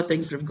 Well, a lot of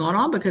things that have gone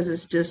on, because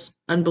it's just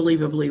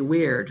unbelievably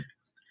weird.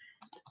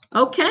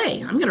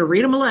 Okay, I'm going to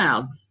read them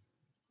aloud,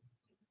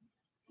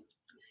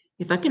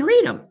 if I can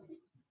read them.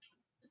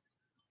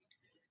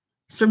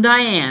 It's from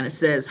Diane. It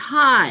says,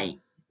 hi,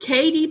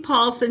 Katie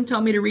Paulson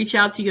told me to reach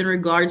out to you in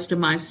regards to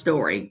my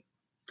story.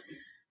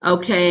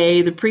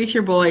 Okay, the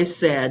preacher boy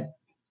said,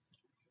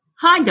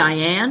 hi,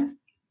 Diane.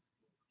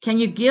 Can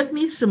you give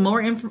me some more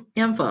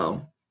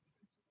info?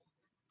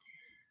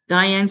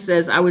 Diane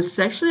says, I was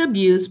sexually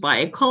abused by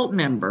a cult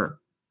member.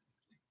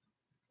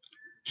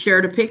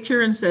 Shared a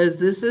picture and says,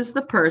 this is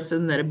the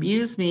person that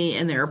abused me,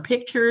 and there are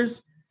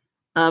pictures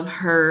of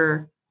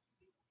her.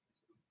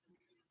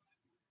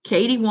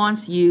 Katie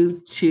wants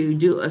you to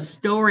do a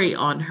story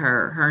on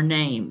her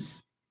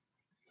names.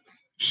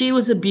 She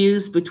was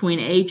abused between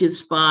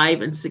ages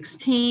 5 and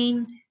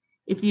 16.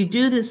 If you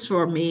do this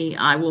for me,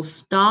 I will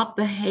stop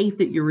the hate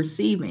that you're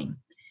receiving.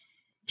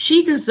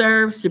 She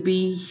deserves to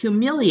be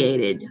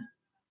humiliated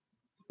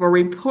for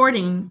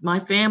reporting my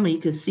family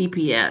to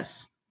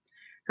CPS.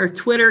 Her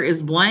Twitter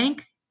is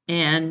blank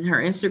and her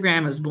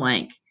Instagram is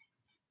blank.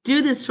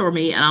 Do this for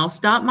me and I'll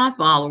stop my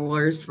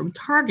followers from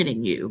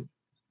targeting you.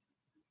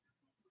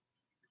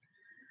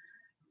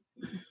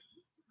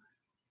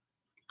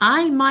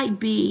 I might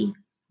be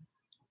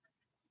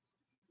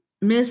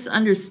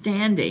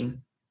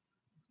misunderstanding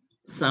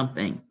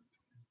something.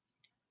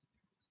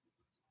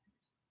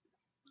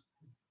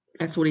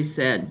 That's what he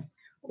said.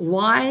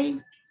 Why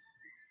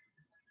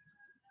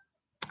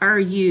are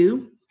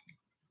you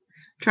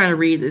trying to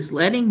read this?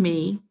 Telling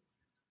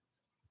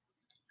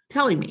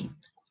me,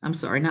 I'm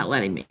sorry, not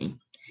letting me.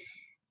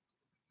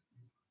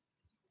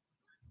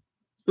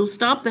 You'll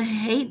stop the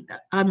hate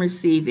I'm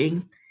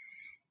receiving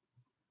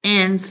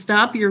and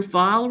stop your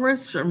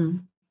followers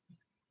from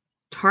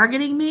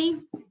targeting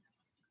me.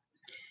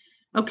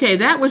 Okay,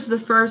 that was the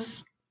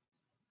first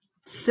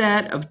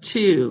set of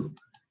 2.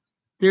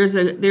 There's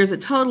a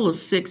total of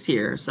 6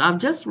 here. So I've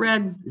just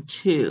read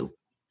 2.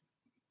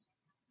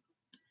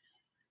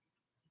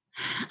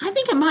 I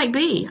think it might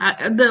be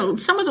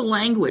some of the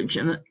language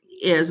and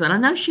I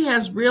know she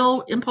has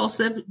real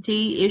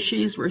impulsivity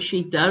issues where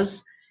she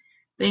does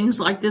things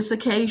like this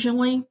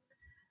occasionally.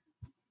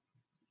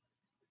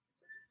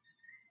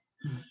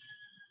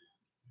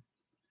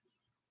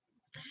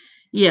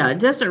 Yeah, it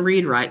doesn't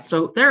read right.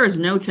 So there is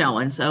no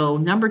telling. So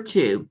number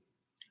 2,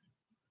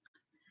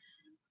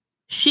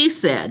 she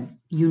said,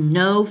 you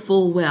know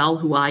full well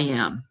who I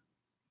am.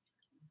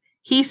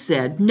 He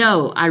said,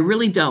 no, I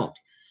really don't.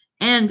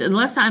 And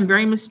unless I'm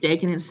very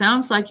mistaken, it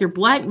sounds like you're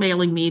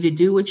blackmailing me to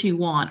do what you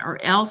want, or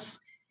else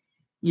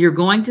you're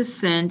going to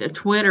send a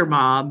Twitter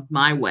mob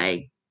my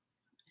way.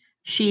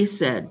 She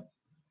said,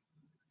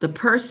 the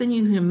person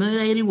you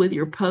humiliated with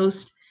your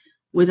post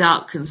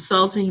without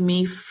consulting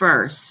me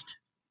first.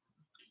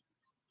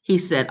 He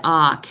said,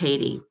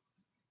 Katie.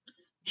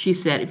 She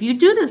said, if you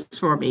do this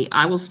for me,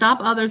 I will stop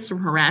others from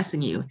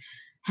harassing you,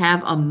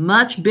 have a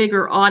much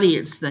bigger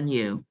audience than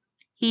you.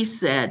 He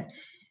said,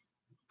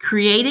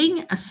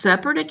 creating a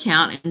separate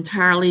account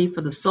entirely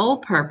for the sole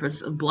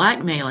purpose of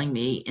blackmailing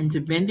me into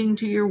bending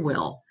to your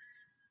will.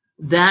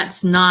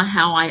 That's not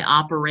how I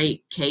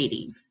operate,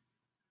 Katie.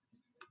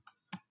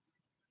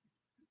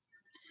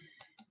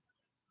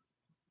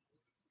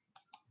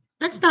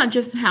 That's not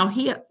just how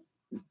he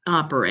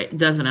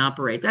doesn't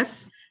operate.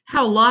 That's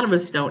how a lot of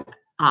us don't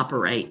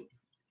operate.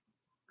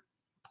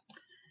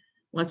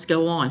 Let's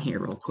go on here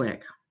real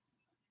quick.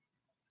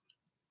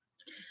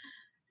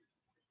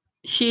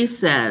 She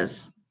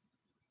says,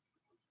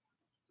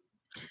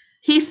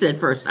 he said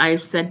first, I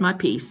have said my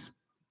piece.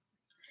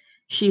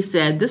 She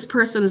said, this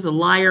person is a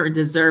liar and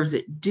deserves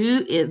it.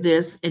 Do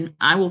this and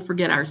I will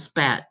forget our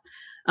spat.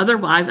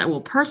 Otherwise, I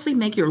will personally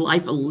make your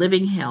life a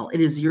living hell.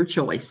 It is your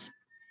choice.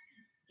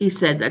 He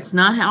said, that's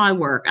not how I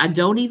work. I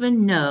don't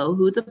even know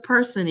who the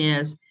person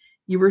is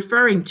you're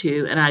referring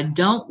to, and I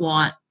don't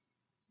want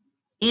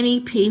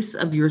any piece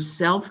of your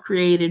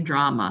self-created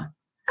drama.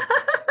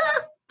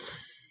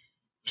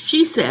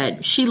 She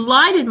said, she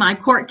lied in my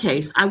court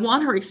case. I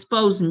want her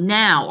exposed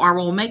now, or I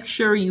will make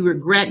sure you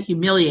regret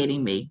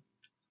humiliating me.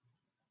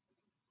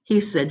 He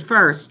said,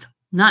 first,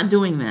 not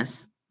doing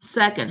this.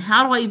 Second,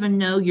 how do I even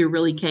know you're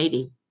really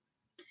Katie?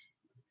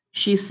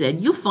 She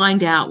said, you'll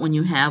find out when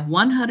you have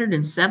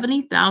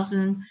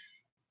 170,000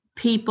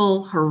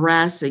 people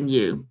harassing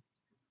you.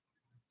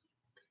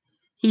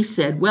 He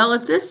said, well,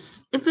 if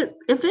it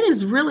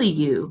is really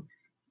you,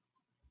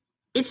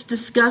 it's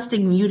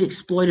disgusting you'd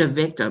exploit a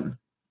victim.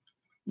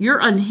 You're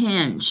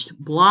unhinged,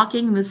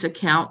 blocking this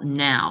account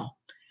now.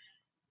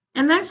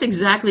 And that's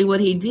exactly what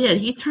he did.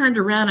 He turned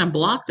around and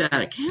blocked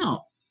that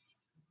account.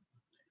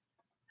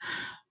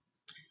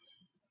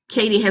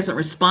 Katie hasn't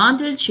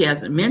responded. She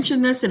hasn't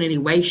mentioned this in any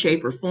way,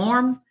 shape, or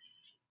form.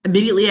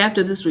 Immediately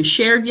after this was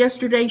shared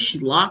yesterday, she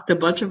locked a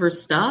bunch of her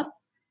stuff.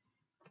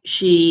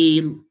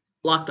 She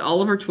locked all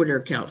of her Twitter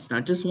accounts,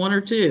 not just one or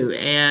two.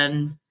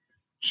 And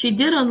she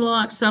did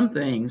unlock some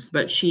things,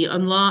 but she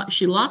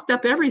locked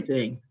up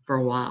everything for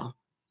a while.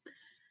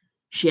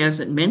 She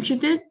hasn't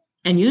mentioned it.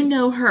 And you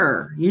know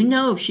her. You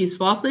know if she's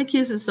falsely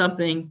accused of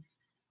something,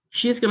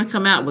 she's going to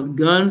come out with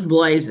guns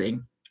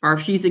blazing. Or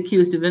if she's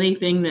accused of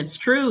anything that's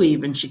true,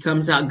 even, she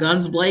comes out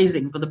guns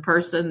blazing for the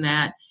person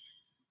that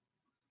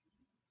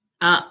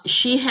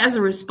she has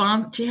a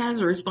response. She has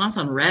a response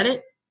on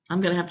Reddit.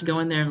 I'm going to have to go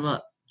in there and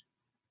look.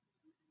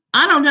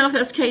 I don't know if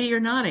that's Katie or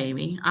not,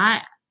 Amy.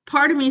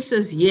 Part of me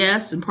says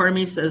yes, and part of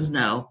me says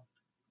no.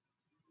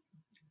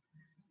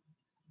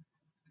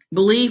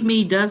 Believe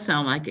me does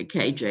sound like a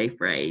KJ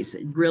phrase.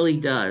 It really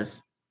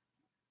does.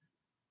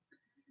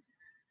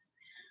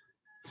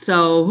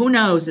 So who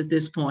knows at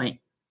this point?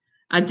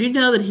 I do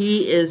know that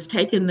he is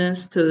taking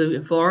this to the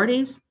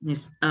authorities.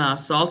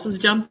 Salsa's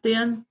jumped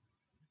in.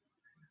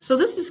 So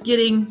this is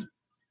getting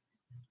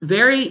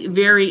very,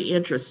 very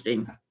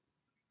interesting.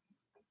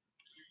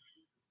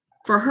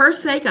 For her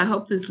sake, I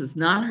hope this is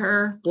not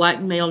her.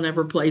 Blackmail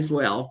never plays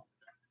well.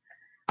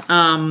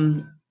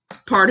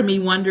 Part of me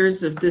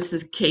wonders if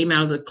this came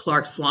out of the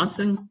Clark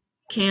Swanson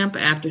camp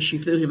after she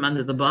threw him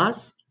under the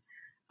bus.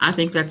 I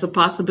think that's a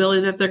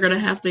possibility that they're going to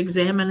have to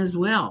examine as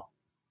well.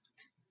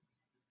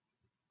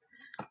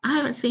 I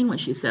haven't seen what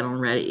she said on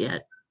Reddit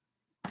yet.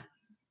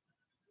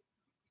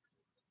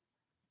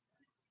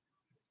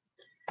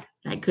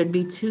 That could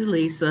be too,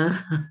 Lisa.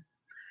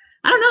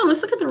 I don't know.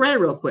 Let's look at the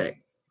Reddit real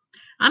quick.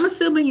 I'm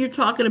assuming you're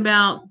talking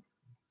about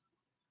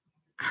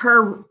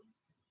her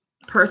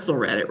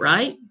personal Reddit,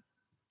 right?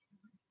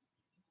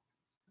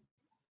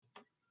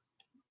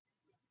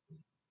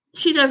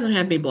 She doesn't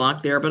have me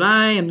blocked there, but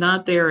I am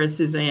not there as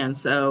Suzanne,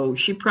 so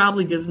she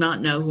probably does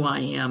not know who I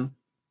am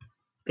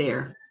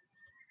there.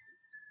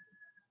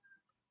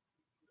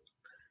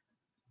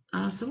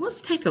 So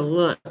let's take a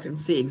look and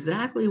see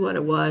exactly what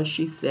it was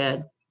she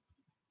said.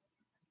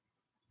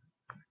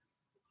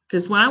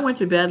 Because when I went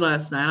to bed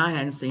last night, I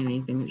hadn't seen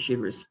anything that she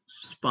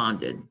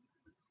responded.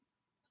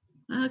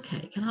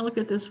 Okay, can I look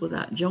at this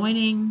without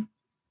joining?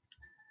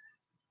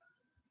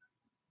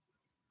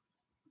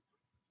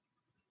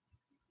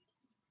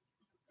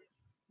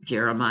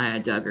 Jeremiah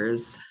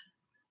Duggar's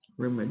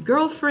rumored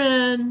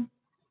girlfriend,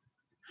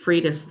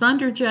 Frida's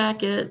Thunder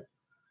Jacket,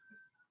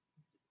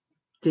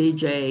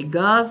 DJ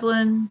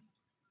Goslin,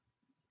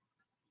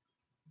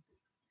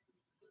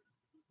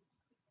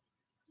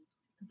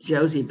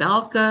 Josie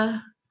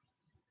Balka,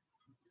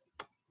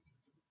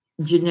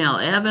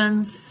 Janelle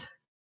Evans,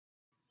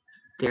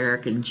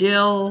 Derek and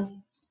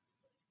Jill,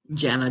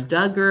 Jana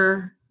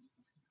Duggar,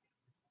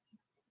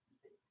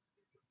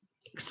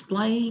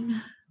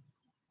 Explain.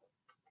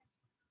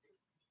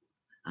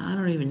 I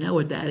don't even know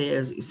what that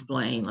is.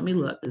 Explain. Let me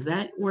look. Is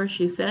that where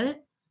she said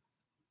it?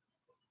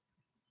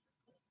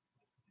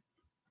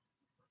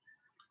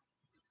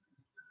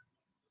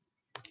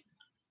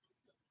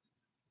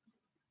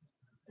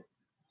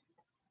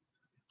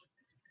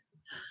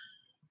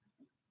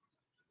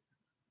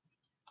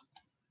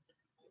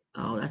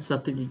 Oh, that's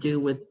something to do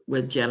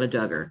with Jana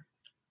Duggar.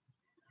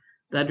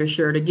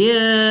 Thundershirt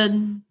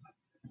again.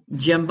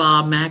 Jim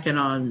Bob macking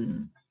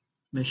on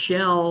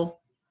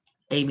Michelle,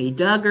 Amy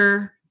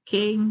Duggar,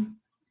 King,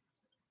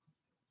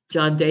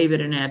 John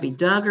David and Abby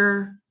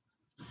Duggar,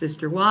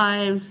 sister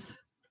wives,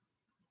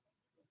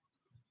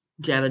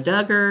 Jana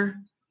Duggar,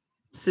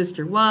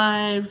 sister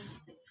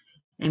wives,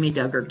 Amy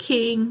Duggar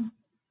King,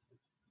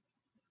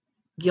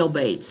 Gil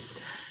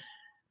Bates.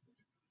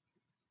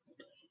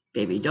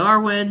 Baby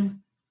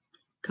Darwin,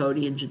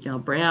 Cody and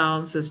Janelle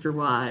Brown, sister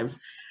wives,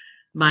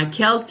 Mike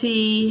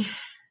Kelty,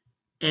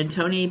 and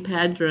Tony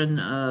Padron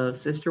of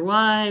Sister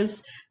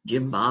Wives,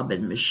 Jim Bob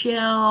and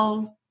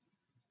Michelle,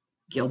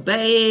 Gil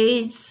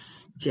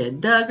Bates,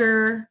 Jen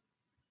Duggar,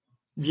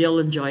 Jill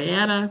and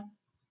Joanna.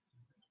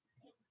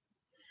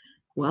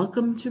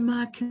 Welcome to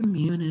my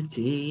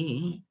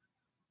community.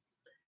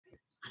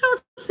 I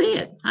don't see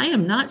it. I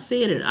am not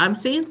seeing it. I'm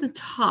seeing the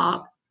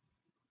top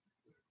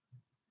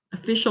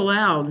official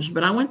lounge,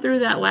 but I went through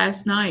that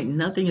last night and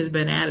nothing has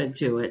been added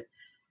to it.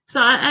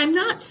 So I'm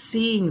not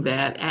seeing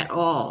that at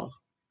all.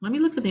 Let me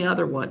look at the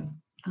other one.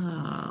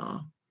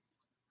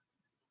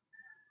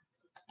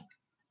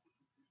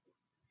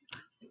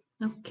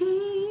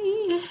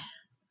 Okay.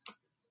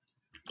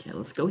 Okay,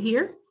 let's go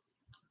here.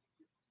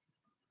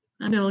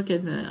 I'm going to look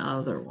at the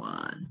other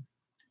one.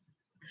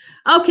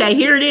 Okay,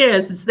 here it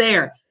is. It's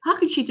there. How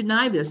could she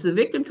deny this? The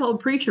victim told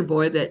Preacher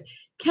Boy that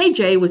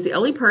KJ was the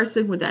only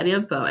person with that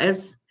info.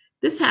 As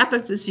this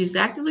happens, she's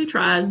actively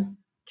trying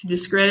to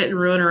discredit and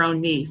ruin her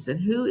own niece.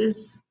 And who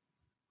is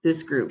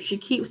this group? She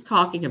keeps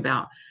talking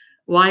about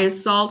why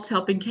is Salt's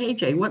helping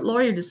KJ? What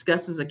lawyer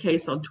discusses a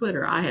case on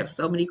Twitter? I have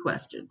so many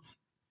questions.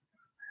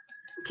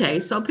 Okay,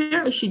 so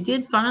apparently she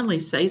did finally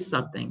say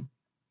something.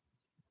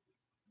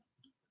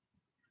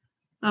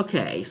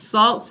 Okay,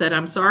 Salt said,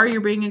 I'm sorry you're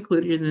being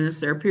included in this.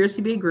 There appears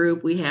to be a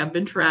group we have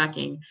been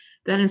tracking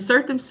that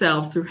insert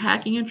themselves through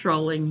hacking and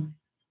trolling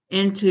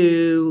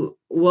into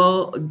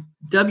WOACB.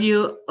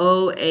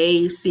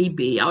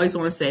 I always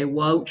want to say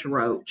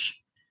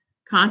Roach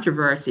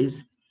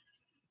controversies.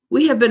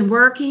 We have been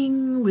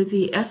working with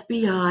the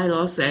FBI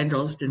Los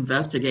Angeles to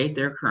investigate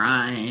their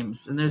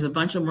crimes. And there's a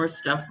bunch of more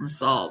stuff from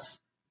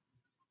Salt's.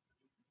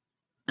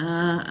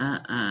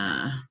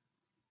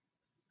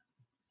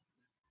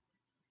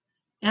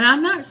 And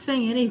I'm not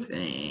saying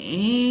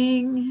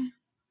anything.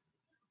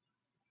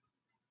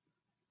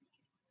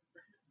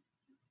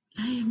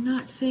 I am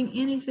not seeing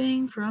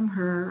anything from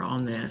her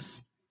on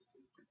this.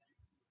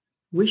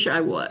 Wish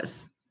I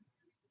was.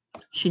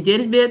 She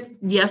did admit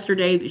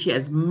yesterday that she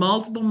has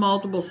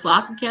multiple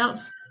sock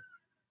accounts.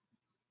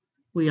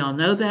 We all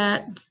know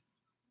that.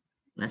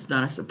 That's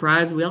not a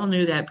surprise. We all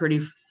knew that pretty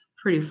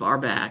far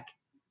back.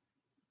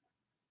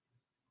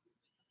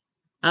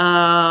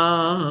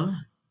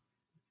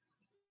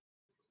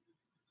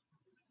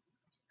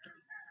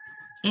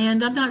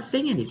 And I'm not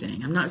seeing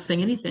anything. I'm not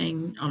seeing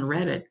anything on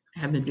Reddit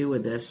having to do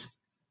with this.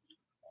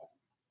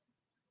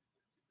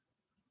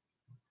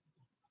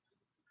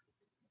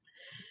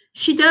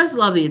 She does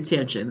love the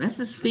attention. This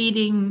is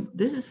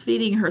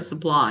feeding her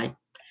supply.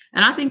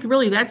 And I think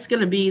really that's going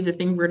to be the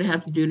thing we're going to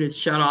have to do to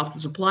shut off the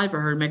supply for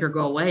her and make her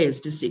go away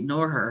is just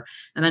ignore her.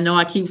 And I know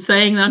I keep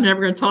saying that I'm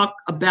never going to talk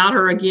about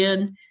her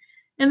again.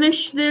 And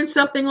then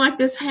something like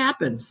this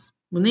happens.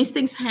 When these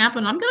things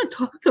happen, I'm going to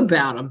talk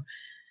about them.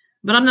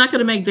 But I'm not going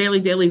to make daily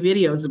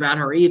videos about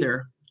her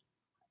either.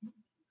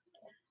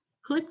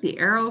 Click the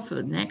arrow for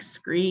the next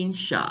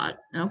screenshot.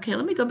 Okay,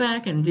 let me go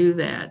back and do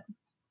that.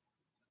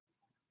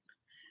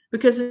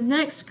 Because the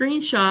next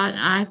screenshot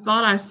I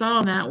thought I saw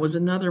on that was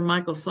another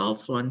Michael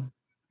Saltz one.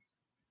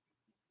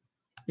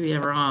 Maybe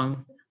I'm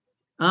wrong.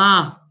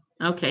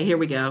 Okay, here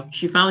we go.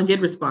 She finally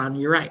did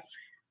respond. You're right.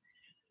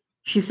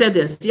 She said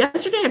this,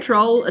 yesterday a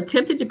troll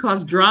attempted to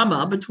cause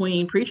drama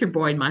between Preacher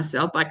Boy and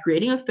myself by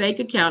creating a fake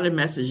account and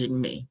messaging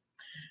me.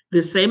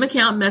 This same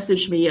account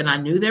messaged me and I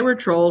knew they were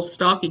trolls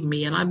stalking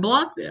me and I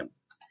blocked them.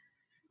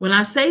 When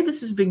I say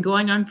this has been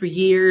going on for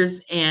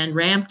years and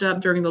ramped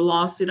up during the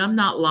lawsuit, I'm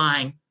not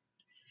lying.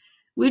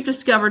 We've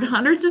discovered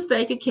hundreds of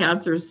fake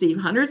accounts and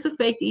received hundreds of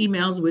fake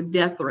emails with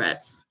death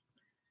threats.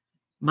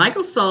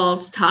 Michael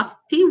Saltz,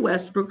 Tati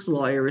Westbrook's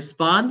lawyer,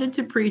 responded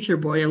to Preacher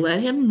Boy to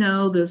let him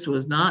know this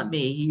was not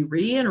me. He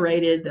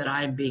reiterated that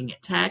I am being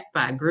attacked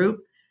by a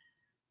group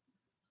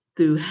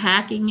through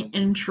hacking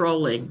and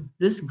trolling.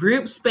 This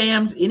group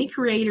spams any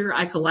creator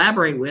I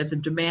collaborate with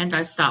and demand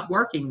I stop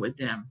working with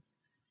them.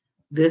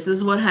 This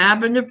is what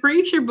happened to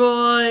Preacher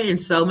Boy and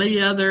so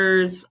many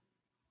others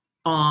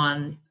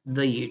on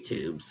the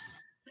YouTubes.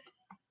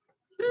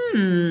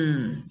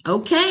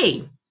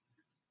 Okay.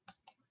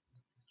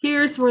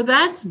 Here's where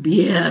that's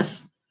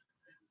BS.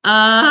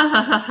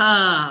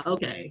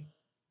 Okay.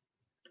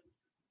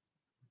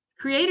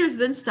 Creators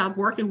then stop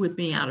working with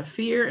me out of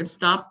fear and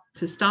stop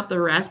the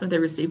harassment they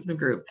receive from the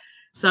group.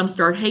 Some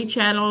start hate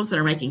channels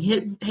and are making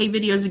hate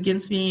videos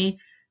against me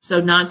so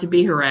not to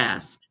be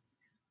harassed.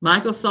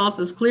 Michael Saltz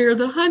is clear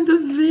that I'm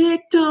the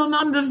victim.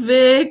 I'm the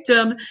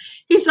victim.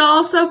 He's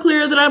also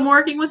clear that I'm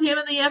working with him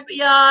and the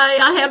FBI.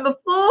 I have the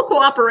full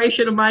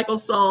cooperation of Michael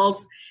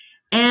Saltz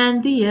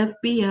and the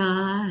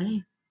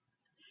FBI.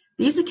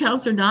 These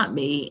accounts are not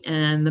me,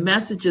 and the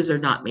messages are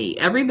not me.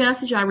 Every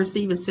message I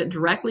receive is sent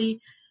directly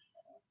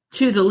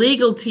to the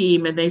legal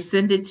team, and they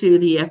send it to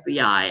the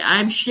FBI.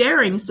 I'm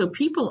sharing so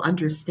people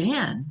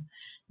understand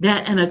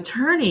that an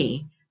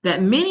attorney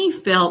that many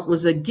felt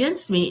was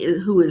against me,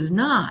 who is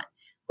not.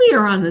 We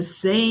are on the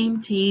same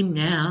team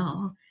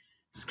now.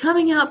 It's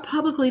coming out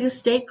publicly to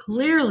state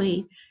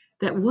clearly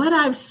that what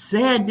I've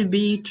said to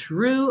be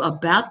true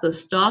about the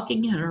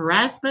stalking and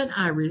harassment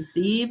I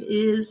receive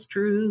is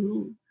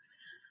true.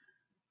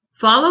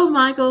 Follow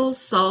Michael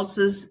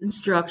Saltz's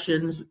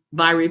instructions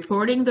by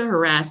reporting the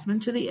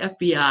harassment to the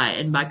FBI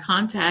and by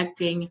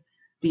contacting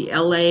the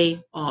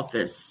LA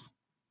office.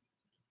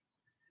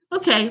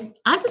 Okay,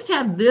 I just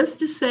have this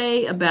to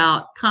say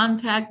about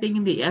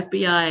contacting the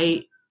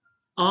FBI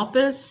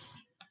office.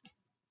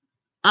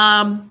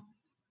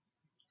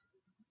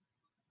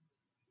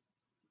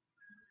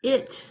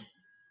 It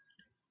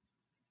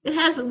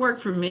hasn't worked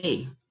for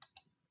me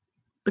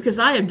because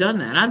I have done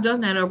that. I've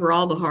done that over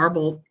all the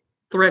horrible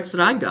threats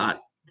that I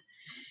got.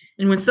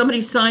 And when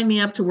somebody signed me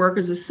up to work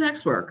as a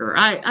sex worker,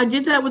 I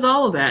did that with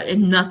all of that,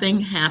 and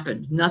nothing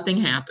happened. Nothing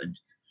happened.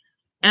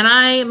 And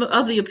I am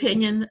of the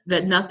opinion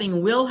that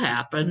nothing will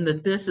happen,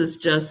 that this is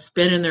just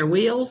spinning their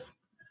wheels.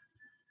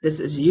 This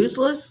is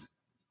useless.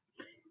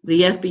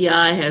 The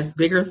FBI has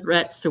bigger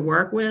threats to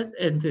work with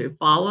and to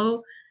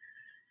follow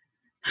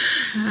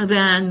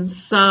than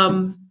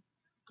some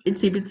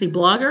itsy bitsy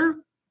blogger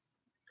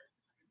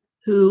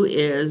who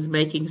is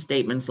making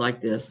statements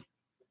like this.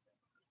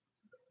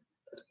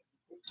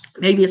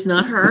 Maybe it's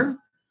not her,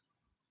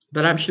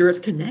 but I'm sure it's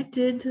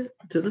connected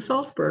to the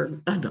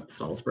Salzburg. Not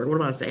Salzburg.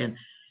 What am I saying?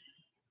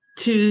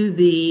 To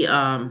the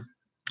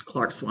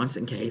Clark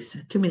Swanson case.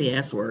 Too many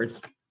S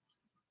words.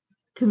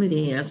 Too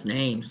many S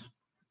names.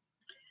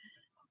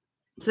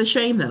 It's a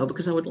shame, though,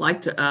 because I would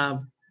like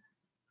to.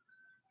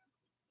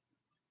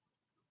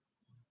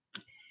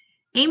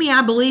 Amy,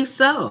 I believe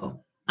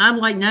so. I'm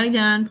like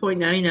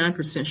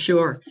 99.99%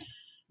 sure,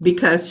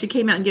 because she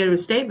came out and gave a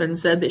statement and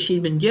said that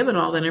she'd been given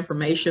all that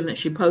information that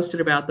she posted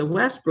about the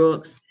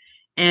Westbrooks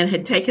and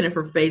had taken it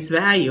for face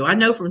value. I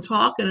know from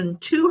talking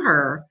to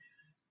her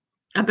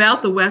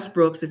about the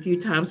Westbrooks a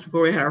few times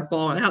before we had our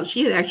falling out,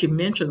 she had actually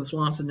mentioned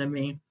Swanson to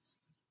me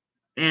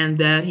and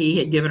that he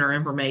had given her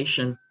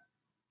information,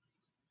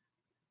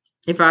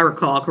 if I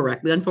recall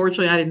correctly.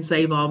 Unfortunately, I didn't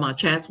save all my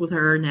chats with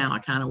her. Now I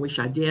kind of wish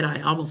I did. I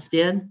almost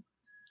did.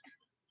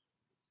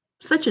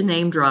 Such a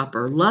name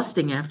dropper,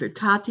 lusting after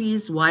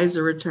Tati's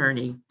wiser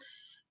attorney.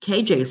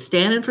 KJ is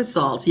standing for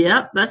Saltz.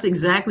 Yep, that's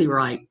exactly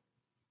right.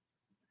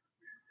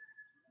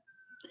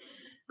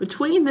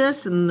 Between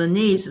this and the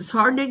niece, it's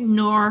hard to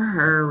ignore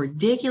her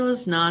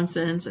ridiculous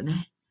nonsense and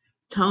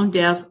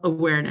tone-deaf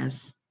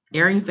awareness.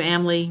 Airing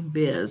family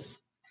biz.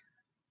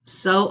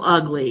 So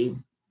ugly.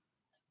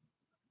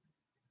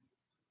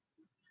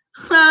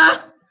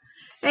 Ha!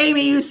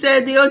 Amy, you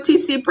said the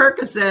OTC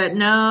Percocet.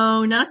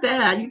 No, not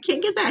that. You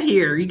can't get that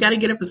here. You got to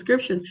get a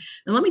prescription.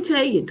 And let me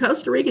tell you,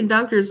 Costa Rican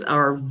doctors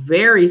are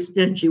very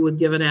stingy with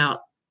giving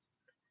out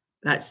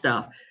that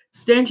stuff.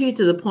 Stingy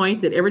to the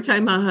point that every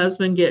time my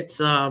husband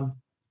gets one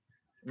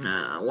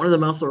of the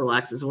muscle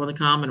relaxers, one of the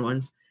common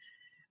ones,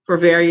 for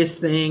various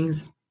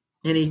things,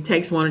 and he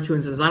takes one or two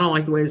and says, I don't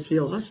like the way this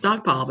feels, I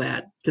stockpile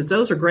that, because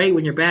those are great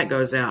when your back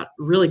goes out.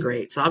 Really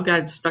great. So I've got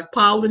it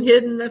stockpiled and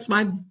hidden. That's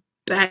my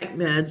back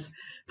meds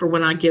for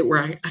when I get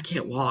where I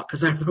can't walk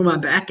because I throw my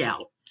back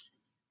out.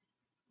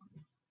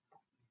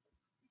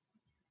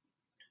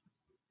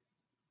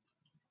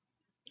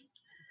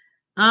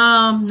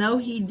 No,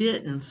 he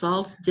didn't.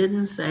 Saltz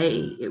didn't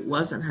say it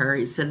wasn't her.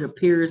 He said it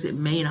appears it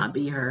may not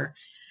be her.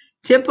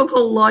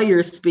 Typical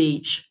lawyer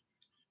speech.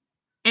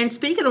 And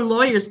speaking of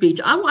lawyer speech,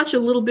 I watched a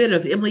little bit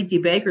of Emily D.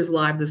 Baker's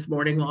live this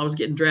morning while I was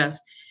getting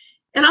dressed.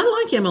 And I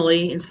like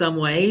Emily in some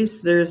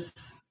ways.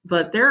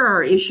 But there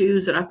are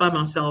issues that I find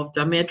myself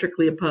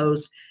diametrically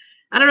opposed.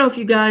 I don't know if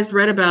you guys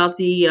read about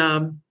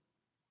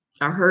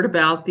or heard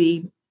about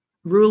the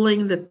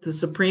ruling that the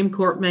Supreme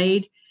Court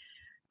made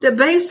that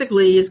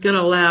basically is going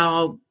to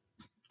allow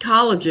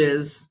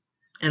colleges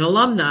and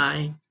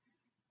alumni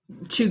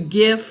to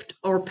gift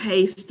or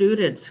pay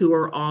students who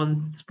are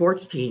on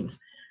sports teams.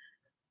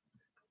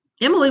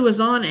 Emily was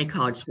on a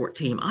college sport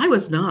team. I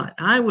was not.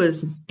 I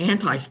was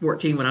anti-sport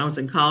team when I was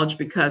in college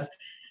because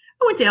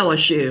I went to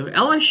LSU.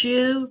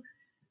 LSU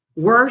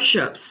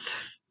worships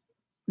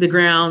the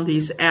ground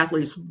these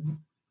athletes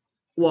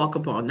walk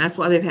upon. That's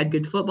why they've had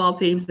good football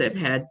teams. They've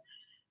had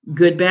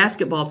good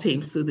basketball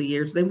teams through the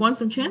years. They've won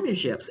some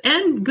championships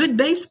and good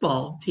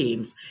baseball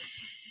teams.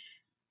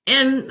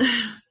 And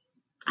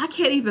I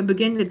can't even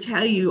begin to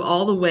tell you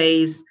all the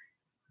ways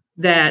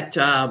that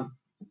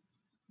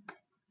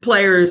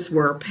players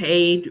were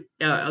paid,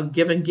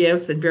 given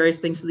gifts and various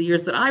things through the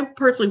years that I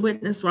personally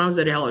witnessed when I was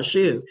at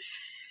LSU.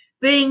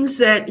 Things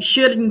that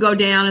shouldn't go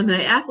down, and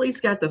the athletes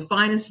got the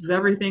finest of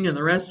everything, and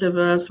the rest of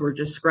us were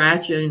just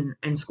scratching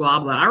and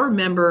squabbling. I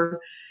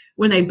remember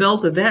when they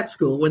built the vet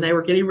school, when they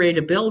were getting ready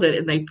to build it,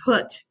 and they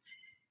put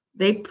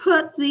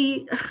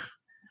the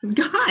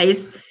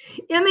guys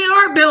in the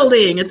art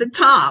building at the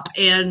top,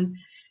 and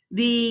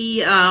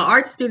the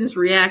art students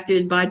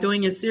reacted by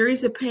doing a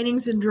series of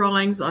paintings and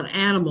drawings on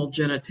animal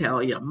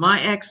genitalia.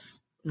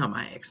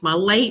 My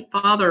late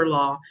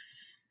father-in-law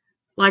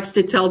likes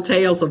to tell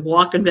tales of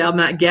walking down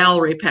that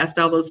gallery past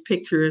all those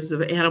pictures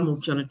of animal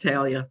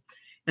genitalia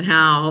and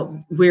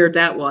how weird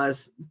that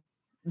was.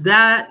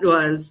 That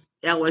was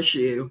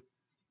LSU.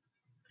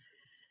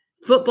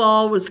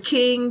 Football was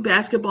king,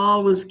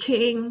 basketball was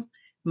king.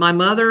 My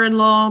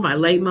mother-in-law, my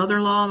late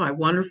mother-in-law, my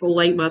wonderful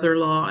late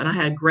mother-in-law, and I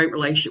had a great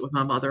relationship with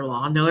my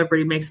mother-in-law. I know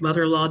everybody makes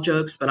mother-in-law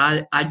jokes, but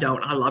I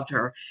don't. I loved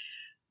her.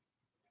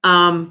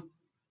 Um,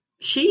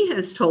 she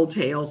has told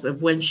tales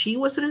of when she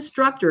was an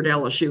instructor at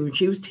LSU and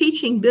she was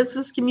teaching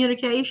business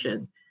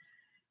communication,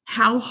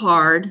 how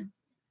hard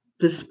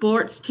the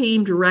sports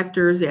team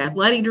directors, the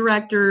athletic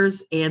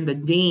directors, and the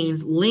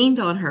deans leaned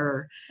on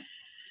her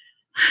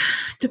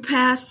to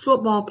pass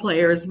football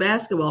players,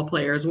 basketball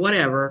players,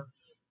 whatever,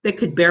 that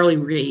could barely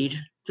read,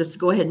 just to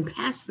go ahead and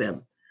pass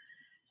them.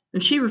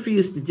 And she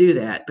refused to do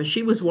that, but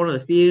she was one of the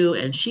few,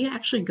 and she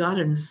actually got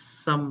in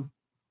some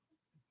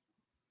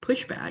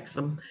pushback,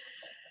 some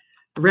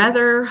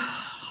rather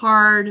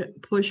hard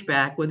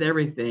pushback with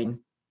everything.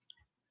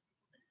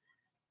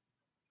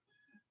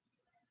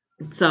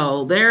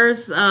 So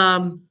there's,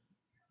 yeah,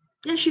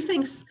 she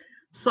thinks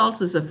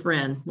Salt is a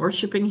friend,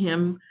 worshiping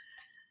him,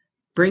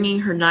 bringing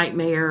her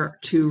nightmare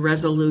to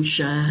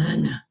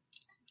resolution.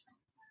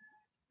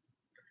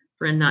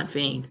 Friend, not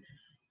fiend.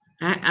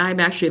 I'm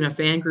actually in a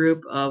fan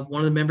group of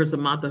one of the members of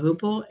Mata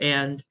Hoople,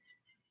 and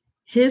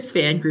his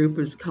fan group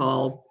is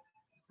called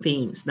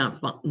Fiends,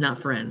 not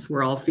friends.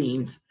 We're all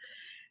fiends.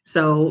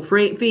 So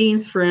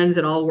fiends, friends,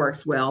 it all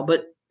works well.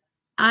 But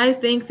I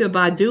think that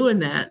by doing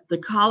that, the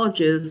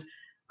colleges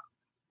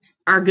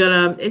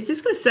it's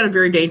just gonna set a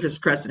very dangerous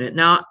precedent.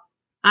 Now,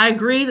 I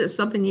agree that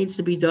something needs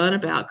to be done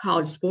about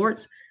college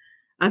sports.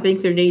 I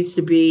think there needs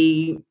to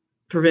be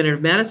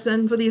preventative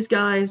medicine for these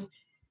guys.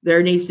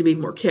 There needs to be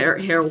more care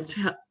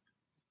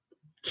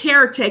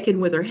taken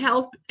with their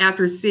health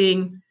after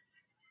seeing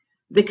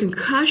the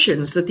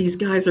concussions that these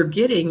guys are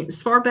getting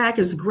as far back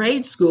as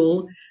grade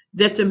school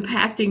that's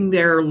impacting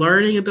their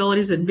learning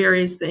abilities and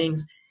various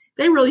things.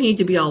 They really need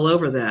to be all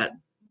over that.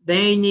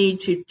 They need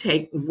to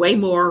take way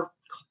more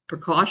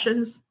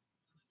precautions.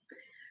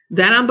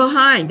 That I'm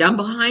behind. I'm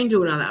behind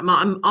doing all that.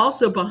 I'm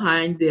also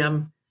behind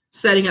them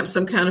setting up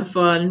some kind of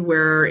fund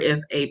where if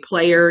a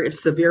player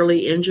is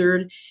severely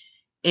injured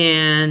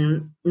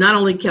and not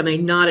only can they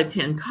not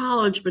attend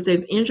college, but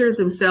they've injured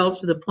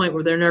themselves to the point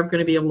where they're never going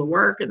to be able to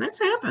work, and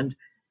that's happened,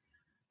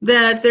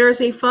 that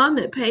there's a fund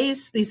that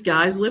pays these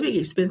guys living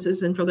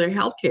expenses and for their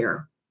health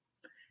care.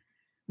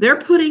 They're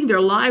putting their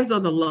lives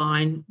on the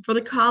line for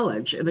the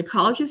college, and the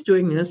college is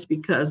doing this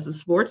because the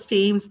sports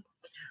teams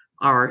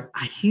are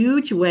a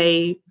huge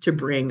way to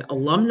bring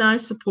alumni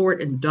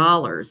support and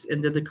dollars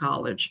into the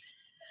college.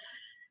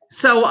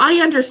 So I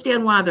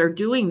understand why they're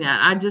doing that.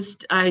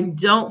 I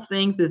don't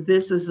think that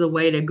this is the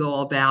way to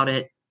go about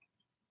it.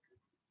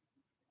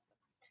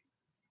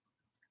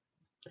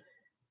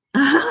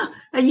 At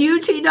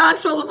UT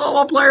Knoxville, the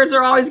football players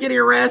are always getting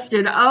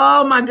arrested.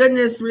 Oh my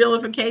goodness,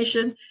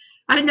 realification.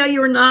 I didn't know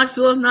you were in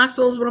Knoxville.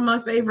 Knoxville is one of my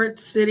favorite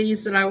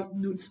cities that I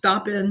would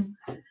stop in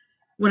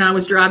when I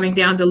was driving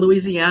down to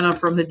Louisiana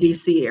from the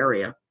DC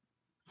area.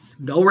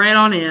 Just go right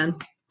on in,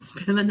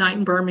 spend the night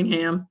in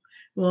Birmingham,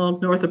 well,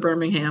 north of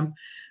Birmingham.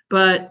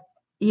 But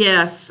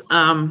yes,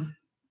 I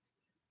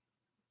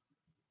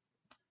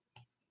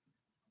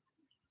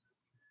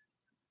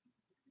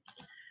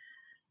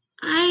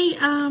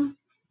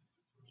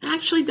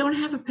actually don't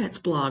have a pets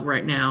blog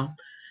right now.